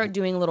you should start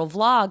doing little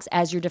vlogs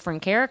as your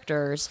different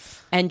characters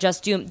and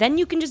just do them. Then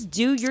you can just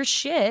do your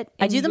shit.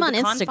 I and do them on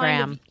the confine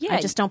Instagram. of- yeah.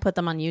 I just don't put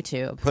them on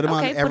YouTube. Put them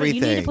Okay, on put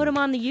everything. you need to put them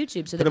on the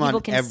YouTube so that Put 'em on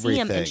people can see them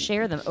everything. and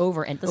share them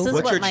over and is over.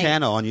 What's what your my-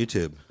 channel on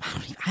YouTube? I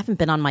haven't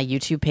been on my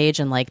YouTube page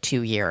in like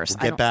 2 years.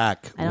 I Get don't-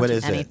 back. I don't What do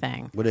is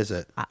anything. it? What is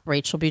it?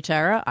 Rachel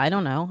Butera? I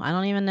don't know. I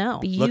don't even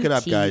know. Look it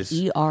up, guys.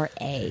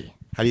 Butera.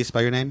 How do you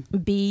spell your name?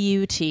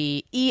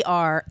 Butera.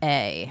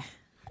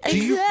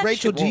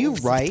 Rachel, do you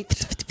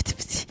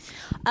write?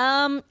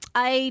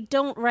 I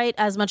don't write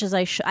as much as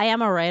I should. I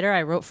am a writer.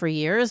 I wrote for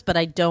years, but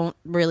I don't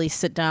really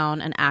sit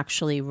down and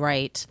actually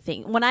write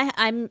things. When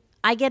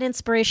I get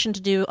inspiration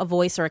to do a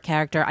voice or a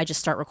character, I just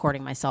start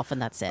recording myself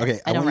and that's it. Okay,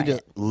 I don't want you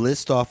write to it.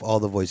 list off all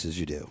the voices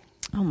you do.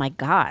 Oh my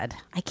God.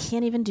 I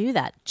can't even do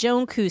that.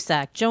 Joan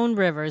Cusack, Joan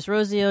Rivers,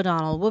 Rosie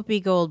O'Donnell,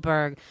 Whoopi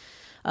Goldberg,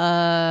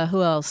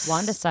 Who else?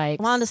 Wanda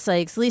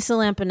Sykes, Lisa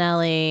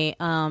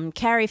Lampanelli,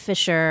 Carrie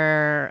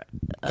Fisher.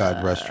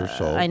 God rest her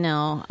soul. I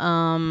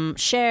know.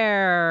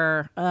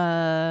 Cher.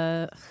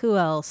 Who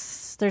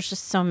else? There's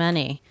just so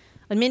many.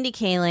 Mindy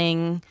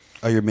Kaling.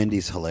 Oh, your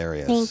Mindy's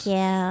hilarious. Thank you.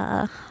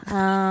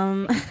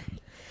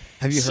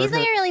 Have you She's heard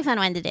like her? a really fun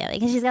one to do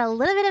because she's got a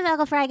little bit of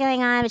vocal fry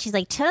going on, but she's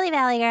like totally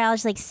Valley Girl.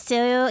 She's like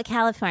so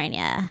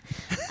California.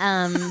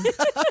 I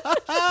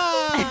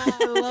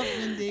love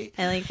Mindy.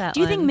 I like that Do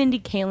you one. think Mindy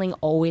Kaling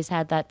always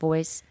had that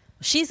voice?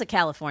 She's a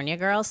California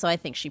girl, so I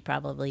think she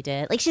probably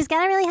did. Like she's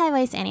got a really high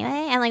voice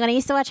anyway. And like when I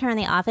used to watch her in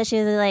The Office, she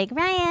was like,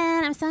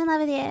 Ryan, I'm so in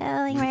love with you.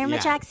 Like wearing my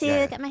Yeah, tracksuit,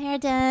 yeah. got my hair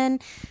done.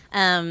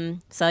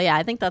 So yeah,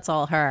 I think that's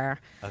all her.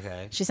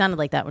 Okay. She sounded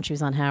like that when she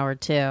was on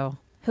Howard too.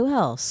 Who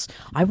else?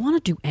 I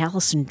want to do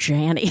Allison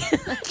Janney.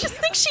 I just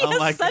think she Oh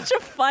my has such a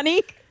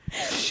funny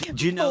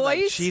Do you know like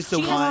voice. she's the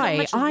She has one? so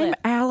much I'm lip.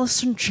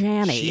 Allison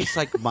Janney. She's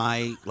like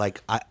my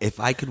if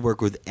I could work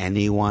with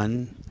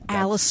anyone,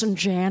 Allison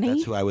Janney.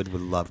 that's who I would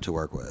love to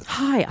work with.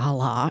 Hi,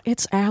 Allah.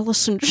 It's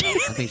Allison Janney.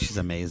 I think she's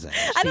amazing.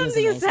 I don't is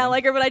think it amazing. sound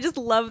like her, but I just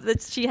love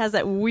that she has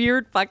that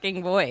weird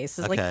fucking voice.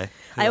 It's Okay. like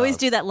Who I always else?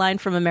 do that line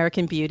from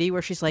American Beauty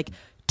where she's like,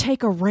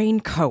 "Take a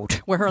raincoat,"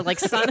 where her like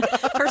son,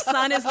 her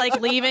son is like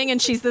leaving,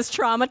 and she's this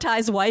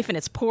traumatized wife, and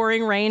it's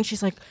pouring rain.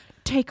 She's like,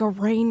 "Take a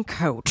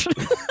raincoat."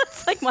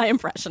 It's like my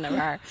impression of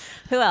her.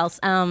 Who else?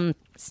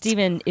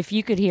 Steven, if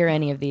you could hear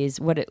any of these,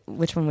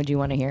 which one would you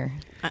want to hear?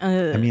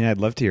 I mean, I'd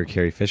love to hear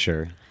Carrie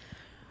Fisher.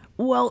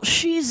 Well,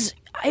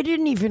 I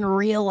didn't even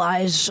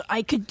realize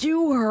I could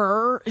do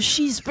her.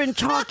 She's been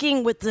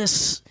talking with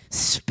this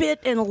spit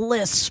and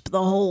lisp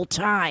the whole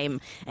time,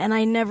 and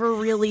I never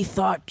really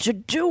thought to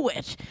do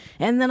it.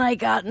 And then I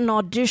got an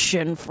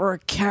audition for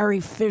Carrie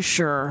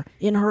Fisher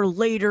in her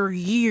later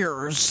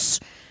years.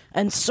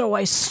 And so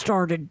I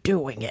started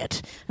doing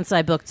it. And so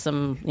I booked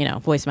some,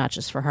 voice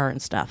matches for her and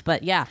stuff.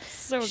 But yeah,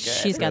 So good.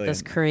 she's got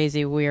this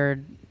crazy,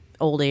 weird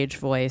old age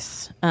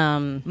voice.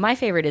 My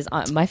favorite's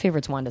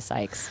Wanda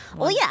Sykes.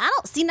 Well, yeah, I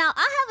don't see now.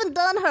 I haven't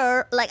done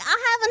her. Like,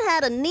 I haven't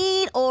had a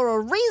need or a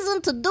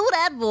reason to do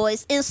that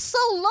voice in so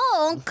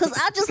long because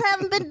I just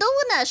haven't been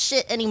doing that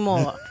shit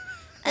anymore.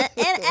 And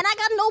I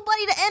got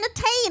nobody to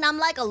entertain. I'm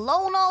like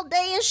alone all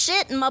day and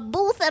shit in my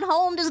booth at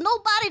home. There's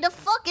nobody to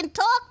fucking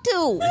talk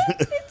to.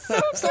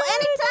 So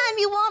anytime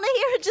you want to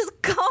hear it, just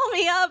call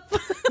me up.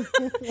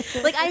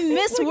 Like, I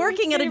miss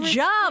working at a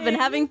job and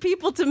having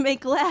people to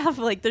make laugh.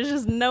 Like, there's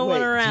just no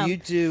one around. Do you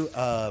do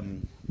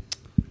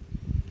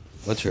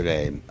what's her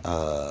name?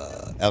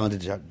 Ellen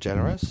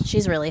DeGeneres?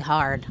 She's really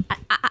hard.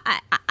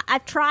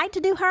 I've tried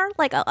to do her.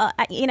 Like, Oh,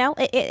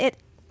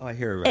 I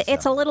hear her.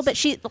 it's a little bit.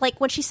 She like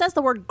when she says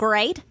the word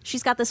 "great."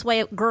 She's got this way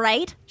of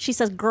great. She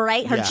says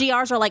 "great." Her Yeah.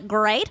 GRs are like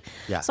 "great."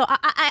 Yeah. So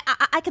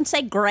I can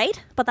say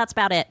 "great," but that's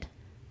about it.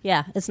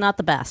 Yeah, it's not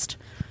the best.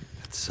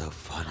 It's so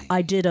funny.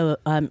 I did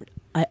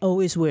I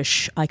always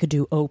wish I could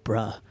do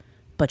Oprah,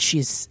 but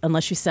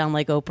unless you sound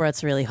like Oprah,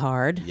 it's really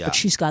hard. Yeah. But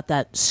she's got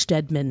that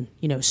Stedman,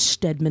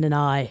 Stedman and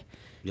I.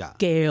 Yeah.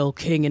 Gail,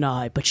 King, and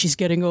I, but she's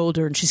getting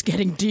older and she's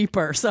getting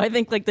deeper. So I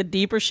think like the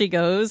deeper she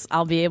goes,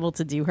 I'll be able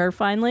to do her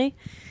finally.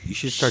 You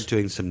should start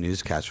doing some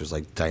newscasters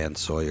like Diane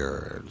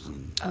Sawyer.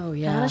 Oh What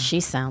yeah. does she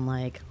sound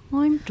like?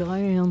 I'm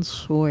Diane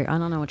Sawyer. I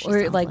don't know what she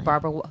Or sounds like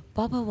Barbara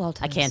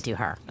Walters. I can't do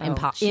her.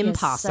 Oh, she is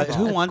Impossible. But such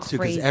who a wants to?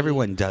 Because crazy-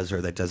 everyone does her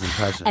that does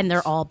impressions. And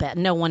they're all bad.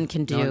 No one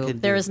can do. No one can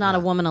There do- is not a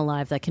yeah. woman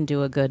alive that can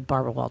do a good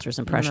Barbara Walters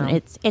impression.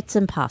 No. It's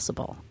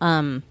impossible.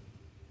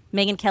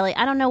 Megyn Kelly.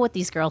 I don't know what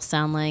these girls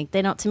sound like.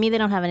 To me, they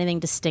don't have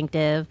anything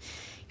distinctive.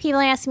 People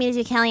are asking me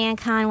to do Kellyanne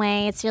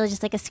Conway. It's really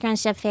just like a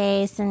scrunched up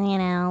face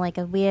and like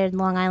a weird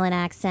Long Island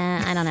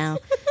accent. I don't know.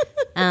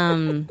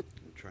 I'm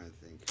trying to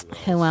think.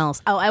 Who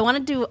else? Oh, I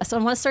want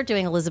to start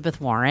doing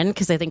Elizabeth Warren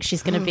because I think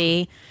she's going to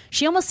be.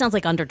 She almost sounds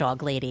like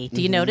Underdog Lady.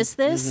 Do you notice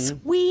this?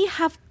 We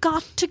have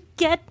got to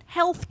get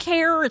health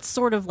care. It's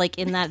sort of like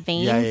in that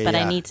vein, Yeah, but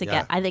I yeah, need to yeah.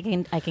 get. I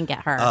think I can get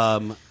her.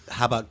 How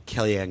about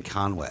Kellyanne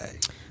Conway?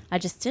 I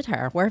just did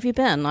her. Where have you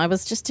been? I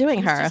was just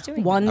doing her. just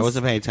doing her. Once. I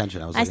wasn't paying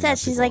attention. I said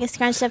she's like a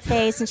scrunched up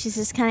face and she's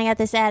just kind of got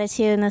this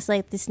attitude and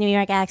this New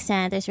York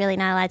accent. There's really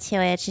not a lot to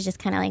it. She's just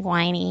kind of like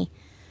whiny.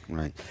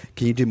 Right.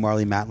 Can you do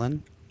Marley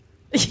Matlin?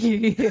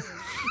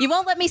 You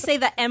won't let me say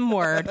the M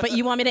word, but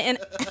you want me to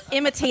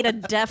imitate a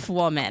deaf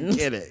woman.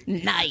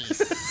 Kidding.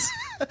 Nice.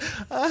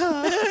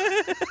 I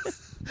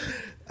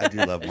do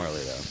love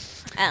Marley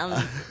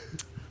though.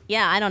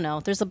 Yeah, I don't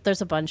know.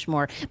 There's a bunch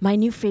more. My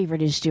new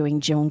favorite is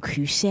doing Joan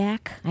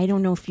Cusack. I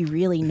don't know if you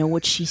really know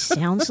what she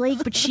sounds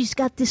like, but she's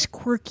got this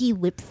quirky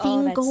lip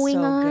thing that's going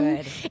so on.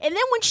 good. And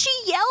then when she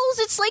yells,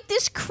 it's like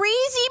this crazy,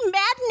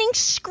 maddening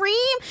scream.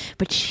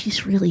 But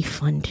she's really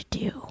fun to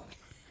do.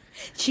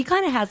 She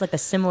kind of has like a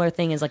similar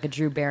thing as like a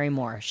Drew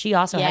Barrymore. She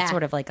also Yeah. has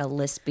sort of like a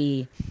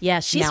lispy. Yeah,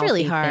 she's mouthy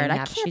really thing hard. I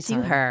hap- can't she's do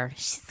hard. her.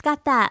 She's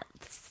got that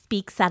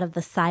speaks out of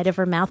the side of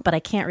her mouth, but I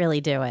can't really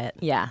do it.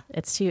 Yeah.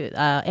 It's too.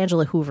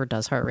 Angela Hoover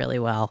does her really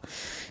well.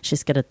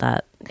 She's good at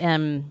that.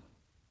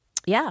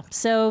 Yeah,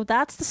 so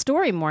that's the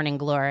story, Morning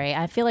Glory.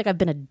 I feel like I've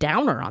been a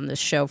downer on this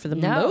show for the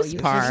most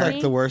This part. is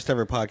like the worst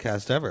ever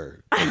podcast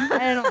ever.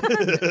 I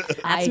don't.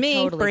 That's me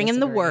totally bringing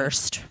the disagree.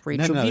 worst.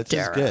 Rachel No, this is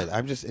Butera. good.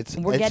 I'm just it's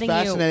getting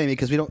fascinating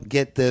because we don't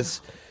get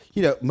this.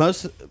 You know,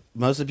 most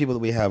of the people that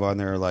we have on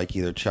there are like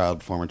either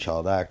former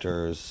child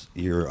actors.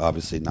 You're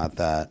obviously not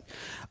that.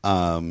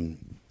 And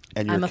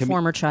you're I'm a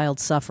former child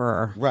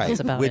sufferer. right, That's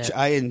about which it.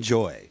 I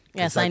enjoy. 'Cause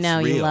Yes, I that's know.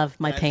 You real. love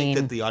my And I pain.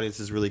 think that the audience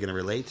is really going to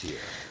relate to you.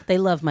 They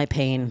love my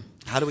pain.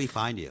 How do we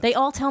find you? They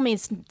all tell me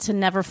to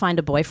never find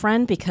a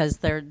boyfriend because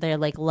they're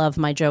like love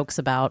my jokes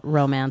about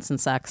romance and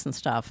sex and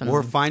stuff. And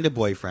or find a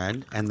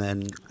boyfriend and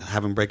then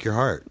have him break your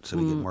heart so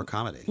we get more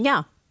comedy.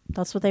 yeah,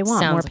 that's what they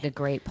want. Sounds more, like a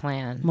great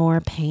plan. more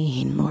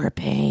pain, more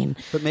pain.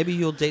 But maybe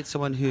you'll date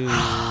someone who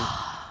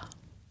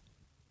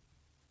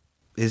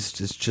is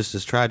just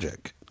as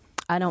tragic.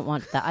 I don't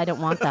want that. I don't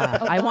want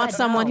that. Oh, I want God,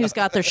 someone no. who's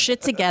got their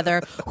shit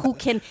together, who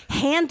can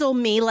handle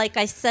me. Like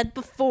I said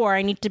before,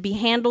 I need to be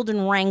handled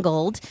and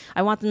wrangled.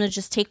 I want them to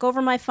just take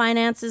over my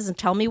finances and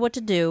tell me what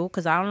to do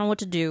because I don't know what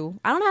to do.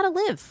 I don't know how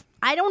to live.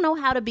 I don't know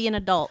how to be an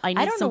adult. I need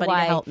I don't somebody know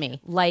why, to help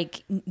me.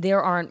 Like,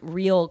 there aren't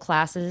real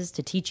classes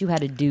to teach you how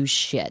to do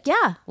shit.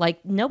 Yeah.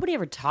 Like, nobody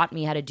ever taught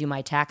me how to do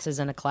my taxes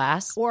in a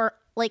class. Or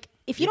like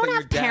if you But don't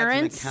your have dad's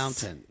parents, an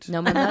accountant.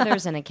 No, my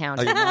mother's an Oh,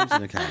 accountant. your mom's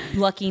an accountant.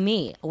 Lucky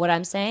me. What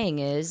I'm saying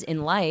is,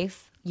 in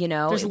life, you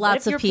know, There's what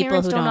lots if your of people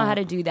parents who don't know don't. how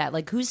to do that.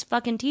 Like, who's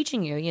fucking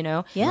teaching you? You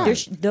know, Yeah.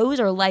 Those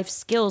are life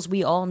skills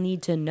we all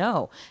need to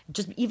know.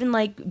 Just even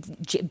like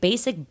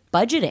basic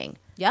budgeting.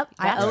 Yep.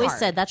 I That's always hard.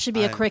 said that should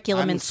be a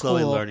curriculum I'm in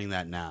slowly school. learning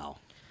that now.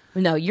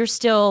 No, you're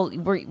still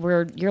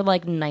you're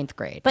like ninth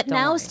grade. But Don't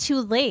now worry. it's too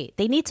late.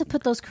 They need to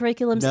put those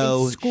curriculums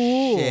No in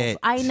school. shit.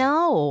 I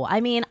know.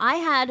 I mean, I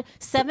had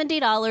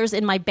 $70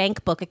 in my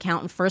bank book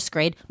account in first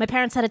grade. My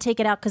parents had to take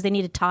it out because they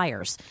needed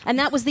tires. And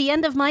that was the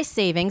end of my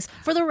savings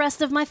for the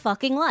rest of my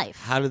fucking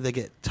life. How did they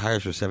get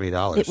tires for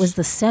 $70? It was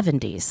the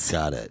 70s.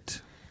 Got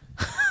it.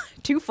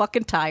 2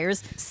 fucking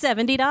tires,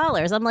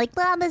 $70. I'm like,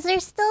 Mom, is there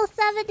still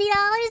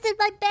 $70 in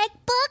my bank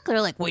book?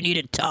 they're like, we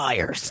needed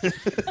tires.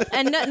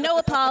 And no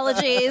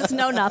apologies,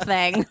 no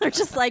nothing. They're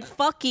just like,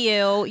 fuck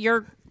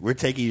you. We're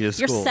taking you to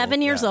You're school.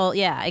 7 years old.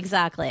 Yeah,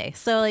 exactly.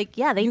 So, like,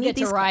 yeah, they you need get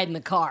to these. ride in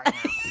the car.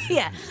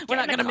 Yeah. We're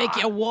not going to make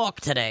you walk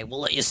today.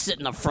 We'll let you sit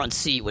in the front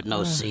seat with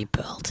no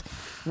seatbelt.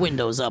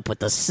 Windows up with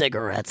the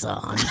cigarettes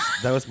on.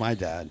 That was my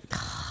dad.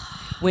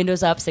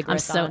 Windows up, I'm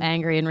cigarettes so on.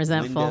 angry and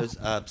resentful. Windows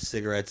up,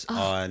 cigarettes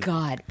on.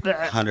 God.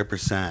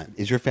 100%.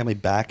 Is your family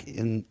back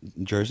in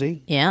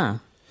Jersey? Yeah.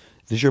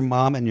 Does your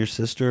mom and your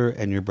sister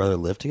and your brother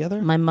live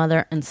together? My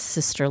mother and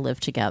sister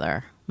live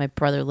together. My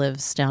brother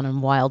lives down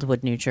in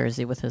Wildwood, New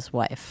Jersey with his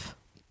wife.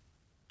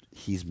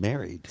 He's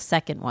married.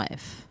 Second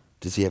wife.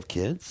 Does he have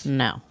kids?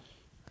 No.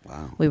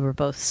 Wow. We were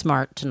both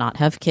smart to not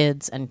have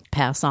kids and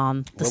pass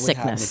on the What would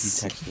happen if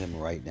sickness. you texted him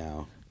right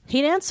now?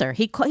 He'd answer.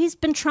 He's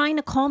been trying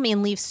to call me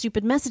and leave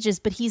stupid messages,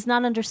 but he's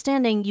not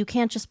understanding. You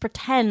can't just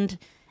pretend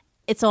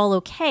it's all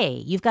okay.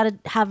 You've got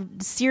to have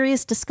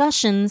serious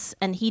discussions,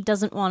 and he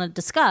doesn't want to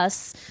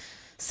discuss.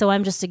 So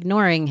I'm just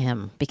ignoring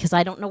him because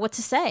I don't know what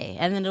to say.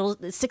 And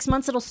then 6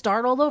 months, it'll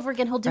start all over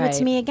again. He'll do it to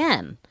Right. me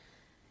again.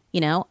 You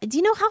know, do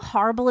you know how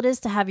horrible it is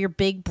to have your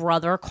big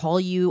brother call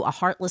you a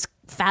heartless,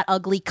 fat,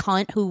 ugly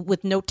cunt who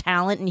with no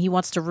talent and he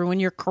wants to ruin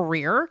your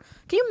career?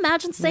 Can you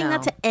imagine saying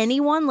that No. to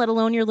anyone, let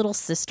alone your little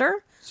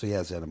sister? So he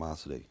has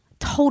animosity.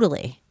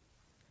 Totally.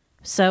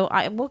 So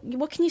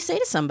what can you say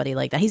to somebody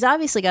like that? He's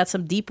obviously got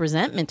some deep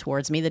resentment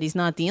towards me that he's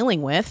not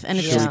dealing with, and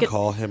it's Should just we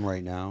call him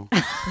right now?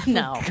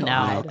 no.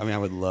 I mean, I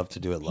would love to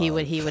do it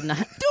live. He would not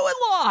Do it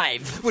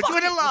live. We're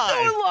doing it live.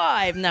 do it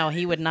live. No,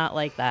 he would not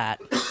like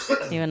that.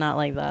 He would not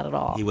like that at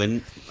all. He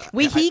wouldn't.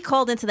 He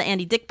called into the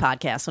Andy Dick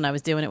podcast when I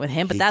was doing it with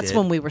him, but He that's did?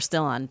 when we were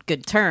still on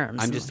good terms.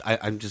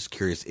 I'm just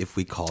curious if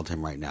we called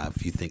him right now.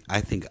 If you think,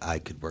 I think I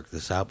could work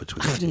this out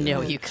between the two.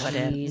 no, you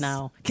couldn't. Please.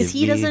 No, because Give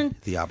he me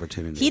doesn't. the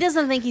opportunity. He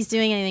doesn't think he's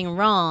doing anything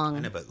wrong. I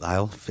know, but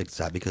I'll fix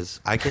that because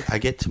I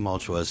get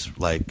tumultuous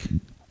like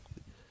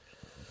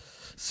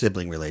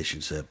sibling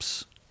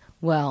relationships.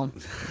 Well,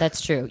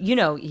 that's true. You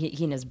know,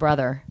 he and his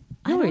brother.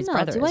 I know who don't his know.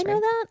 brother Do is, I know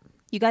right? that?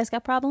 You guys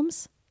got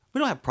problems? We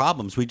don't have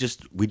problems. We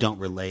don't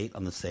relate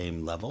on the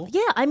same level.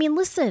 Yeah, I mean,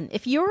 listen.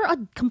 If you're a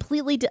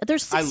completely,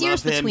 there's 6 I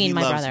years love him. between He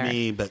my loves brother.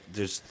 me, but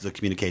the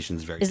communication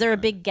is very. Is there a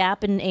different. big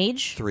gap in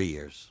age? 3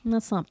 years?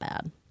 That's not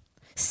bad.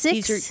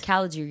 He's 6.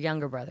 Khaled's your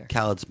younger brher.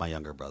 Khaled's my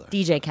younger brother.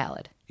 DJ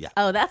Khaled.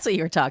 Oh, that's what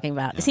you were talking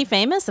about. Is he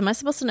famous? Am I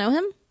supposed to know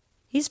him?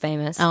 He's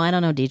famous. Oh, I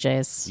don't know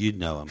DJs. You'd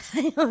know him.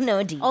 I don't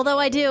know DJ. Although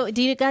I do.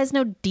 Do you guys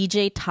know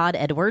DJ Todd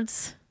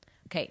Edwards?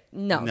 Okay,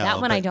 no, No, that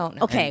one I but- don't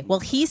know. Okay, well,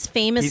 he's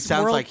famous. He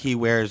sounds world- like he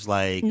wears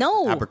like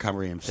No.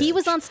 Abercrombie and Fitch. He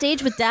was on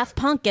stage with Daft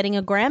Punk getting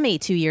a Grammy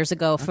 2 years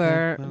ago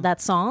for that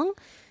song.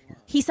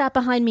 He sat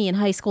behind me in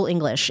high school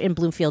English in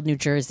Bloomfield, New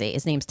Jersey.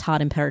 His name's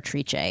Todd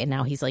Imperatrice, and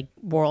now he's like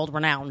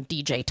world-renowned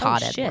DJ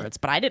Todd shit. Edwards.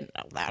 But I didn't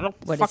know that.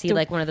 What is he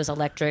like? One of those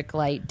electric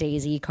light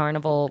daisy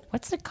carnival?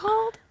 What's it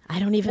called? I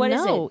don't even What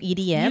is know. it?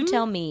 EDM? You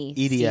tell me.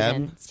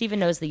 EDM? Steven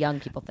knows the young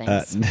people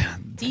things.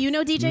 Do you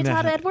know DJ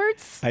Todd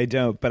Edwards? I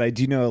don't, but I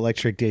do know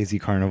Electric Daisy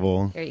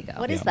Carnival. There you go.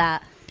 What is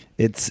that?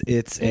 It's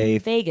In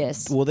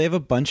Vegas. Well, they have a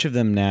bunch of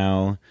them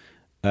now.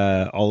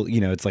 All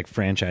it's like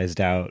franchised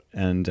out,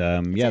 and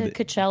It's like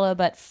Coachella,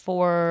 but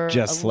for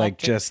just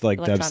like electronic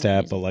dubstep,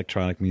 music.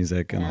 electronic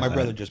music, and all My that.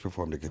 brother just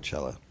performed at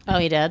Coachella. Oh,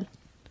 he did?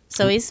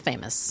 So he's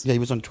famous. Yeah, he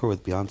was on tour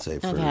with Beyonce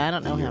for Okay, I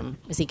don't know a year. him.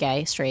 Is he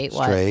gay, straight,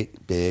 what?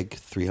 Straight, big,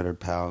 300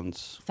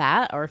 pounds.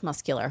 Fat or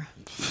muscular?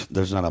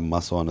 There's not a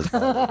muscle on his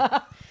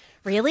body.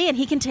 Really? And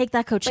he can take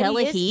that But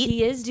Coachella heat?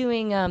 He is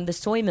doing the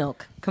soy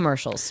milk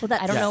commercials. Well,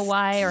 that's I don't know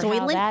why or how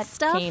Soylent that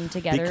stuff? came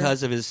together.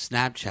 Because of his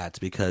Snapchats,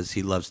 because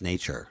he loves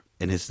nature.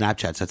 And his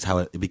Snapchats, that's how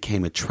it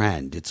became a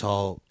trend. It's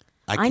all...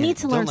 I need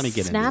to don't learn let me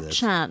get into this.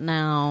 Snapchat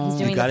now. He's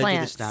doing You the got to do the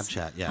plants.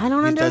 Snapchat. Yeah, I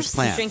don't he does understand.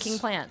 plants. Drinking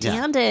plants. Yeah.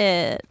 Stand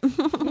it. I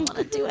don't want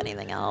to do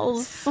anything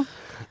else.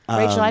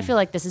 Rachel, I feel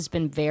like this has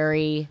been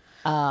very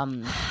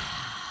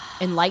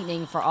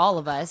enlightening for all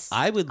of us.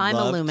 I would I'm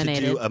love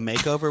illuminated. to do a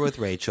makeover with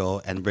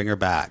Rachel and bring her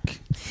back.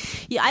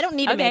 Yeah, I don't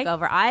need a Okay.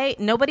 makeover.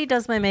 Nobody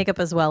does my makeup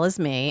as well as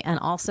me, and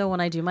also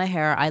when I do my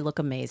hair, I look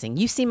amazing.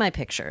 You see my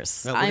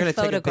pictures. No, we're I'm gonna take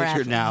a picture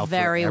photographed now for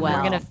very everyone.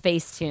 well. We're going to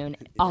Facetune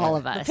all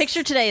of us.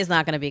 Picture today is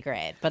not going to be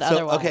great, but So,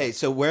 otherwise, okay,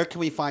 so where can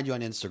we find you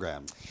on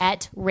Instagram?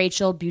 At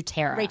Rachel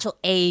Butera. Rachel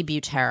A.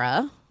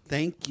 Butera.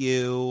 Thank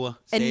you.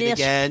 Say it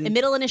again.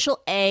 Middle initial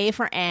A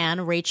for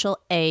Anne. Rachel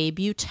A.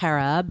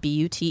 Butera.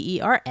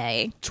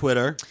 Butera.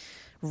 Twitter.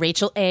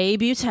 Rachel A.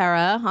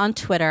 Butera on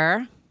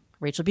Twitter.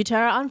 Rachel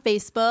Butera on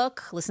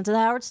Facebook. Listen to the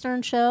Howard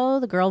Stern Show.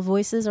 The girl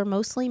voices are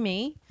mostly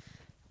me.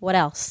 What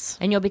else?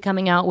 And you'll be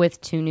coming out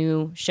with 2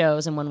 new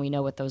shows, and when we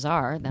know what those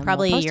are, then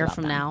Probably we'll a post year about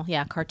from them. now.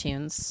 Yeah,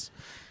 cartoons.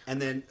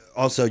 And then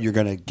also you're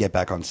going to get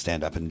back on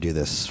stand-up and do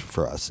this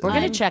for us. We're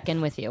going to check in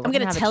with you. I'm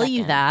going to tell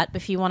you that.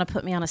 If you want to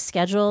put me on a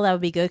schedule, that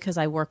would be good because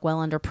I work well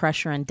under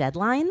pressure and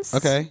deadlines.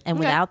 Okay. And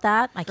without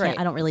that, I can't. Great.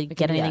 I don't really We get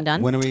can do anything that.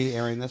 done. When are we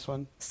airing this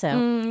one? So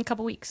A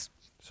couple weeks.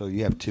 So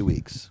you have 2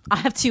 weeks. I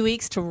have 2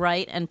 weeks to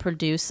write and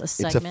produce a It's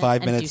segment. a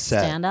 5-minute and do set.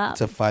 Stand up.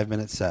 It's a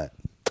 5-minute set.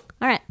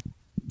 All right.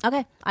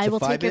 Okay. I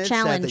will take your Set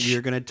that challenge.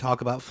 you're going to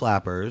talk about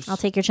flappers. I'll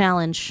take your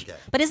challenge. Okay.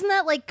 But isn't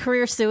that like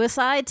career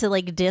suicide to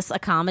like diss a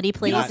comedy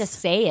place? You don't have to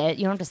say it.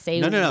 You don't have to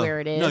say No. where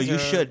it is. No, you or-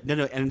 should.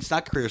 No, and it's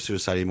not career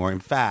suicide anymore. In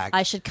fact,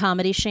 I should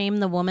comedy shame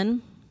the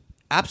woman.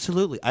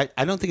 absolutely.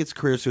 I don't think it's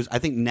career suicide. I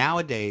think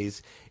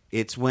nowadays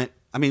it's when,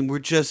 I mean, we're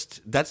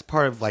just, that's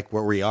part of like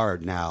where we are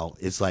now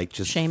is like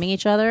just. Shaming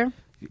each other.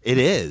 It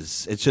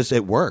is. It's just,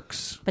 it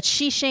works. But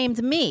she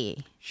shamed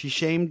me. She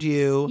shamed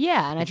you.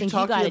 Yeah, and I Did think you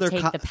talk got to other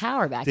take the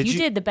power back. Did You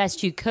did the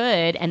best you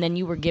could, and then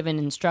you were given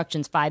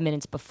instructions 5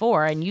 minutes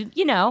before, and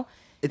you know,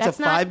 It's that's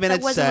a not- 5-minute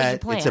that wasn't what you set.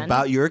 It's planned.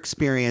 about your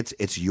experience.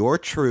 It's your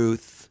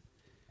truth.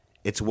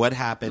 It's what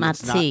happened. My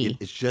It's not. tea.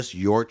 It's just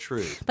your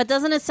truth. But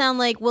doesn't it sound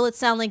like? Will it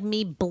sound like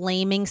me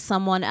blaming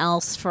someone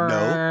else for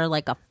No.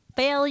 like a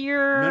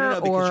failure?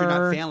 No, because you're or-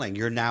 not failing.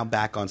 You're now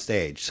back on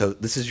stage. So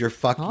this is your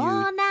fuck Oh,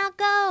 you. now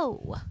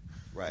go.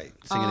 Right.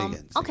 Sing it again.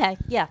 Sing it. Okay.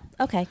 Yeah.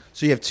 Okay.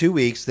 So you have 2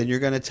 weeks. Then you're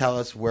going to tell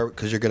us where,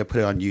 because you're going to put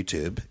it on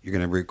YouTube. You're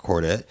going to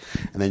record it,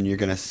 and then you're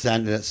going to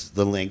send us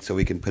the link so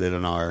we can put it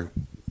on our.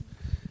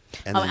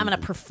 And Oh, then- I'm going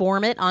to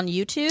perform it on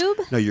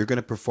YouTube. No, you're going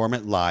to perform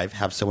it live.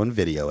 Have someone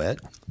video it.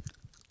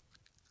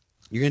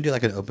 You're going to do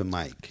like an open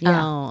mic.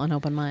 Yeah. Oh, an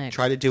open mic.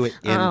 Try to do it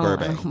in Oh,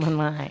 Burbank.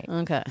 my.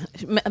 Okay.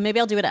 Maybe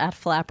I'll do it at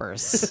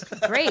Flappers.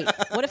 Great.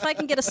 What if I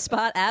can get a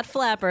spot at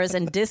Flappers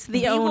and diss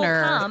the We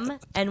owner? will come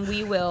and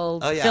we will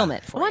Oh, yeah. film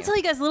it I for want you. to tell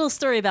you guys a little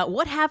story about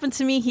what happened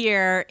to me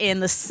here in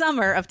the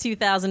summer of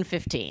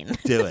 2015.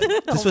 Do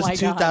it. This was my God.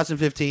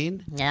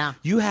 2015. Yeah.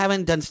 You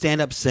haven't done stand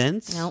up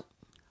since. Nope.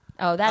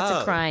 Oh, that's Oh.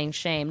 a crying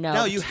shame. No,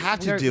 No, you have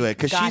to we're- do it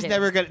because got she's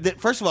never going to.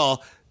 First of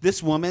all,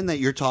 this woman that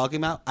you're talking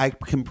about, I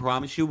can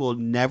promise you, will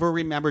never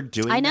remember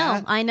doing I know.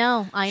 that. I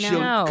know.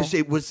 Because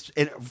it was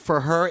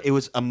for her. It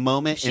was a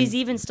moment. She's in,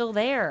 even still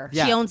there.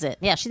 Yeah. She owns it.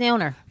 Yeah, she's the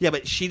owner. yeah,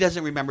 but she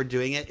doesn't remember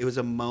doing it. It was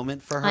a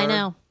moment for her. I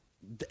know.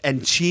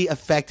 And she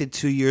affected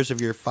 2 years of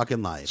your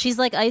fucking life. She's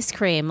like ice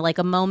cream, like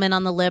a moment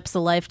on the lips, a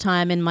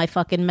lifetime in my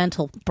fucking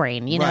mental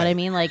brain. You know what I Right.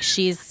 mean? Like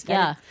she's,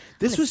 yeah.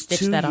 This was stitch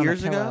 2 that on a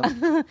years ago.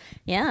 pillow.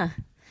 Yeah.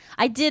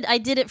 I did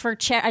it for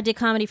I did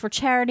comedy for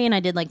charity, and I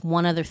did like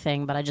one other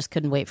thing, but I just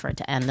couldn't wait for it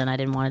to end, and I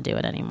didn't want to do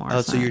it anymore.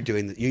 Oh, so you're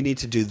doing. You need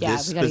to do Yeah,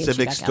 this we gotta get you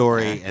specific back out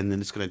story, there. and then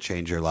it's going to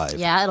change your life.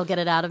 yeah, it'll get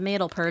it out of me.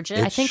 It'll purge it.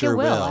 It I think sure it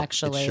will,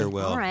 actually. It sure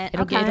will. All right.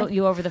 It'll okay. get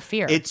you over the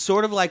fear. It's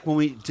sort of like when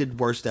we did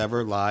Worst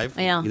Ever live.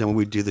 Yeah. You know, when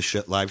we do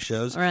the live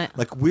shows. Right.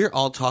 Like, we're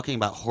all talking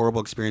about horrible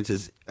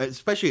experiences,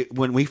 especially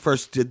when we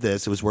first did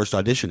this, it was Worst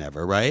Audition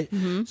Ever, right?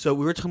 Mm-hmm. So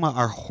we were talking about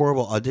our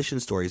horrible audition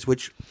stories,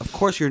 which, of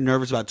course, you're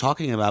nervous about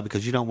talking about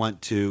because you don't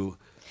want to.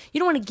 you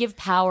don't want to give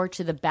power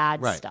to the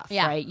bad Right. stuff,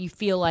 Yeah. right? You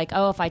feel like,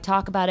 oh, if I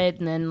talk about it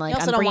and then like You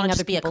also I'm don't bringing wanna other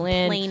just be a people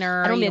in,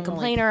 complainer. I don't want to be You a don't wanna,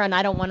 complainer, and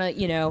I don't want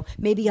to,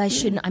 maybe I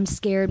shouldn't. I'm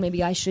scared.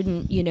 Maybe I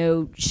shouldn't,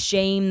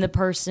 shame the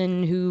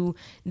person who.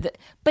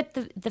 But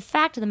the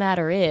fact of the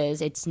matter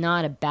is, it's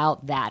not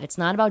about that. It's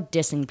not about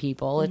dissing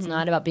people. It's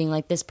not about being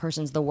like this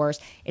person's the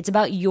worst. It's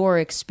about your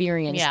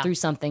experience Yeah. through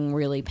something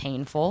really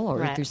painful or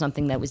Right. through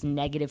something that was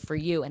negative for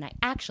you. And I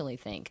actually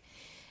think.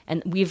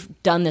 And we've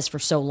done this for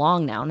so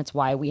long now, and it's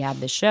why we have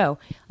this show.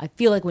 I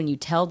feel like when you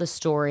tell the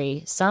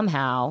story,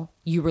 somehow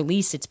you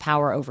release its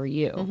power over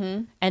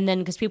you. And then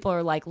because people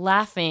are like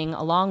laughing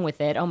along with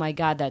it, oh my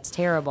God, that's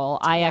terrible.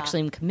 I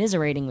actually am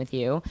commiserating with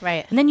you.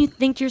 Right. And then you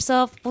think to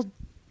yourself, well,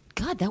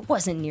 God, that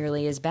wasn't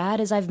nearly as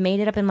bad as I've made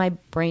it up in my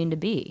brain to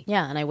be.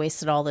 Yeah, and I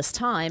wasted all this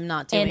time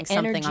not doing And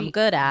something energy- I'm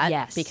good at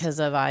yes. because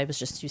of I was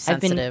just too I've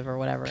been sensitive or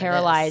whatever.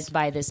 paralyzed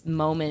by this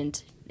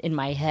moment in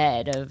my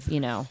head of,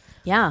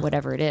 Yeah.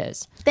 whatever it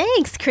is.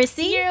 Thanks,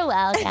 Chrissy. You're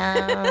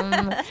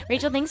welcome.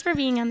 Rachel, thanks for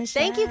being on the show.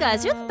 Thank you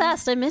guys. You're the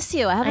best. I miss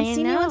you. I haven't I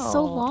seen you in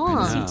so know. long.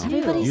 I know.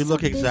 Everybody's You so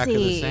look exactly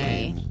the busy.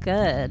 same.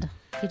 Good.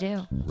 You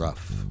do.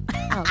 Rough.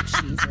 Oh,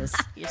 Jesus.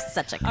 You're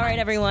such a All right,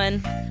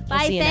 everyone. We'll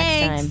Bye, see you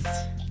thanks. next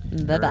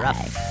time.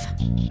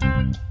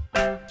 Bye-bye.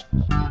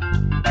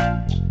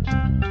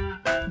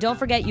 Don't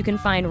forget, you can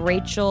find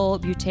Rachel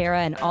Butera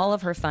and all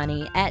of her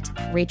funny at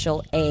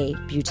Rachel A.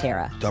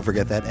 Butera. Don't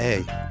forget that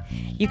A.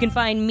 You can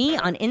find me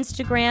on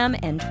Instagram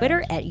and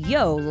Twitter at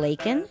Yo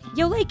Lakin.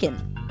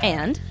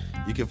 And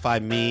You can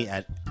find me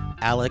at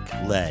Alec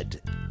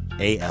Led.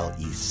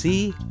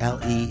 ALECLEDD.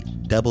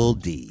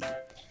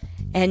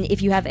 And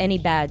if you have any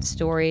bad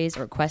stories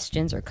or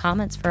questions or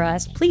comments for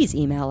us, please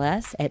email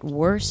us at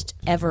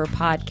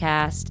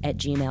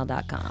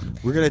worsteverpodcast@gmail.com.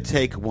 We're going to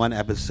take one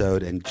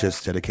episode and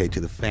just dedicate to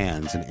the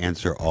fans and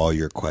answer all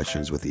your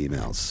questions with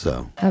emails.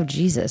 So, Oh,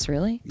 Jesus,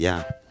 really?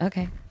 yeah.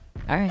 Okay.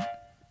 All right.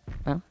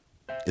 Well,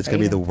 It's going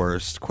to be the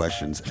worst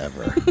questions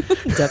ever.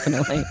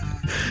 definitely.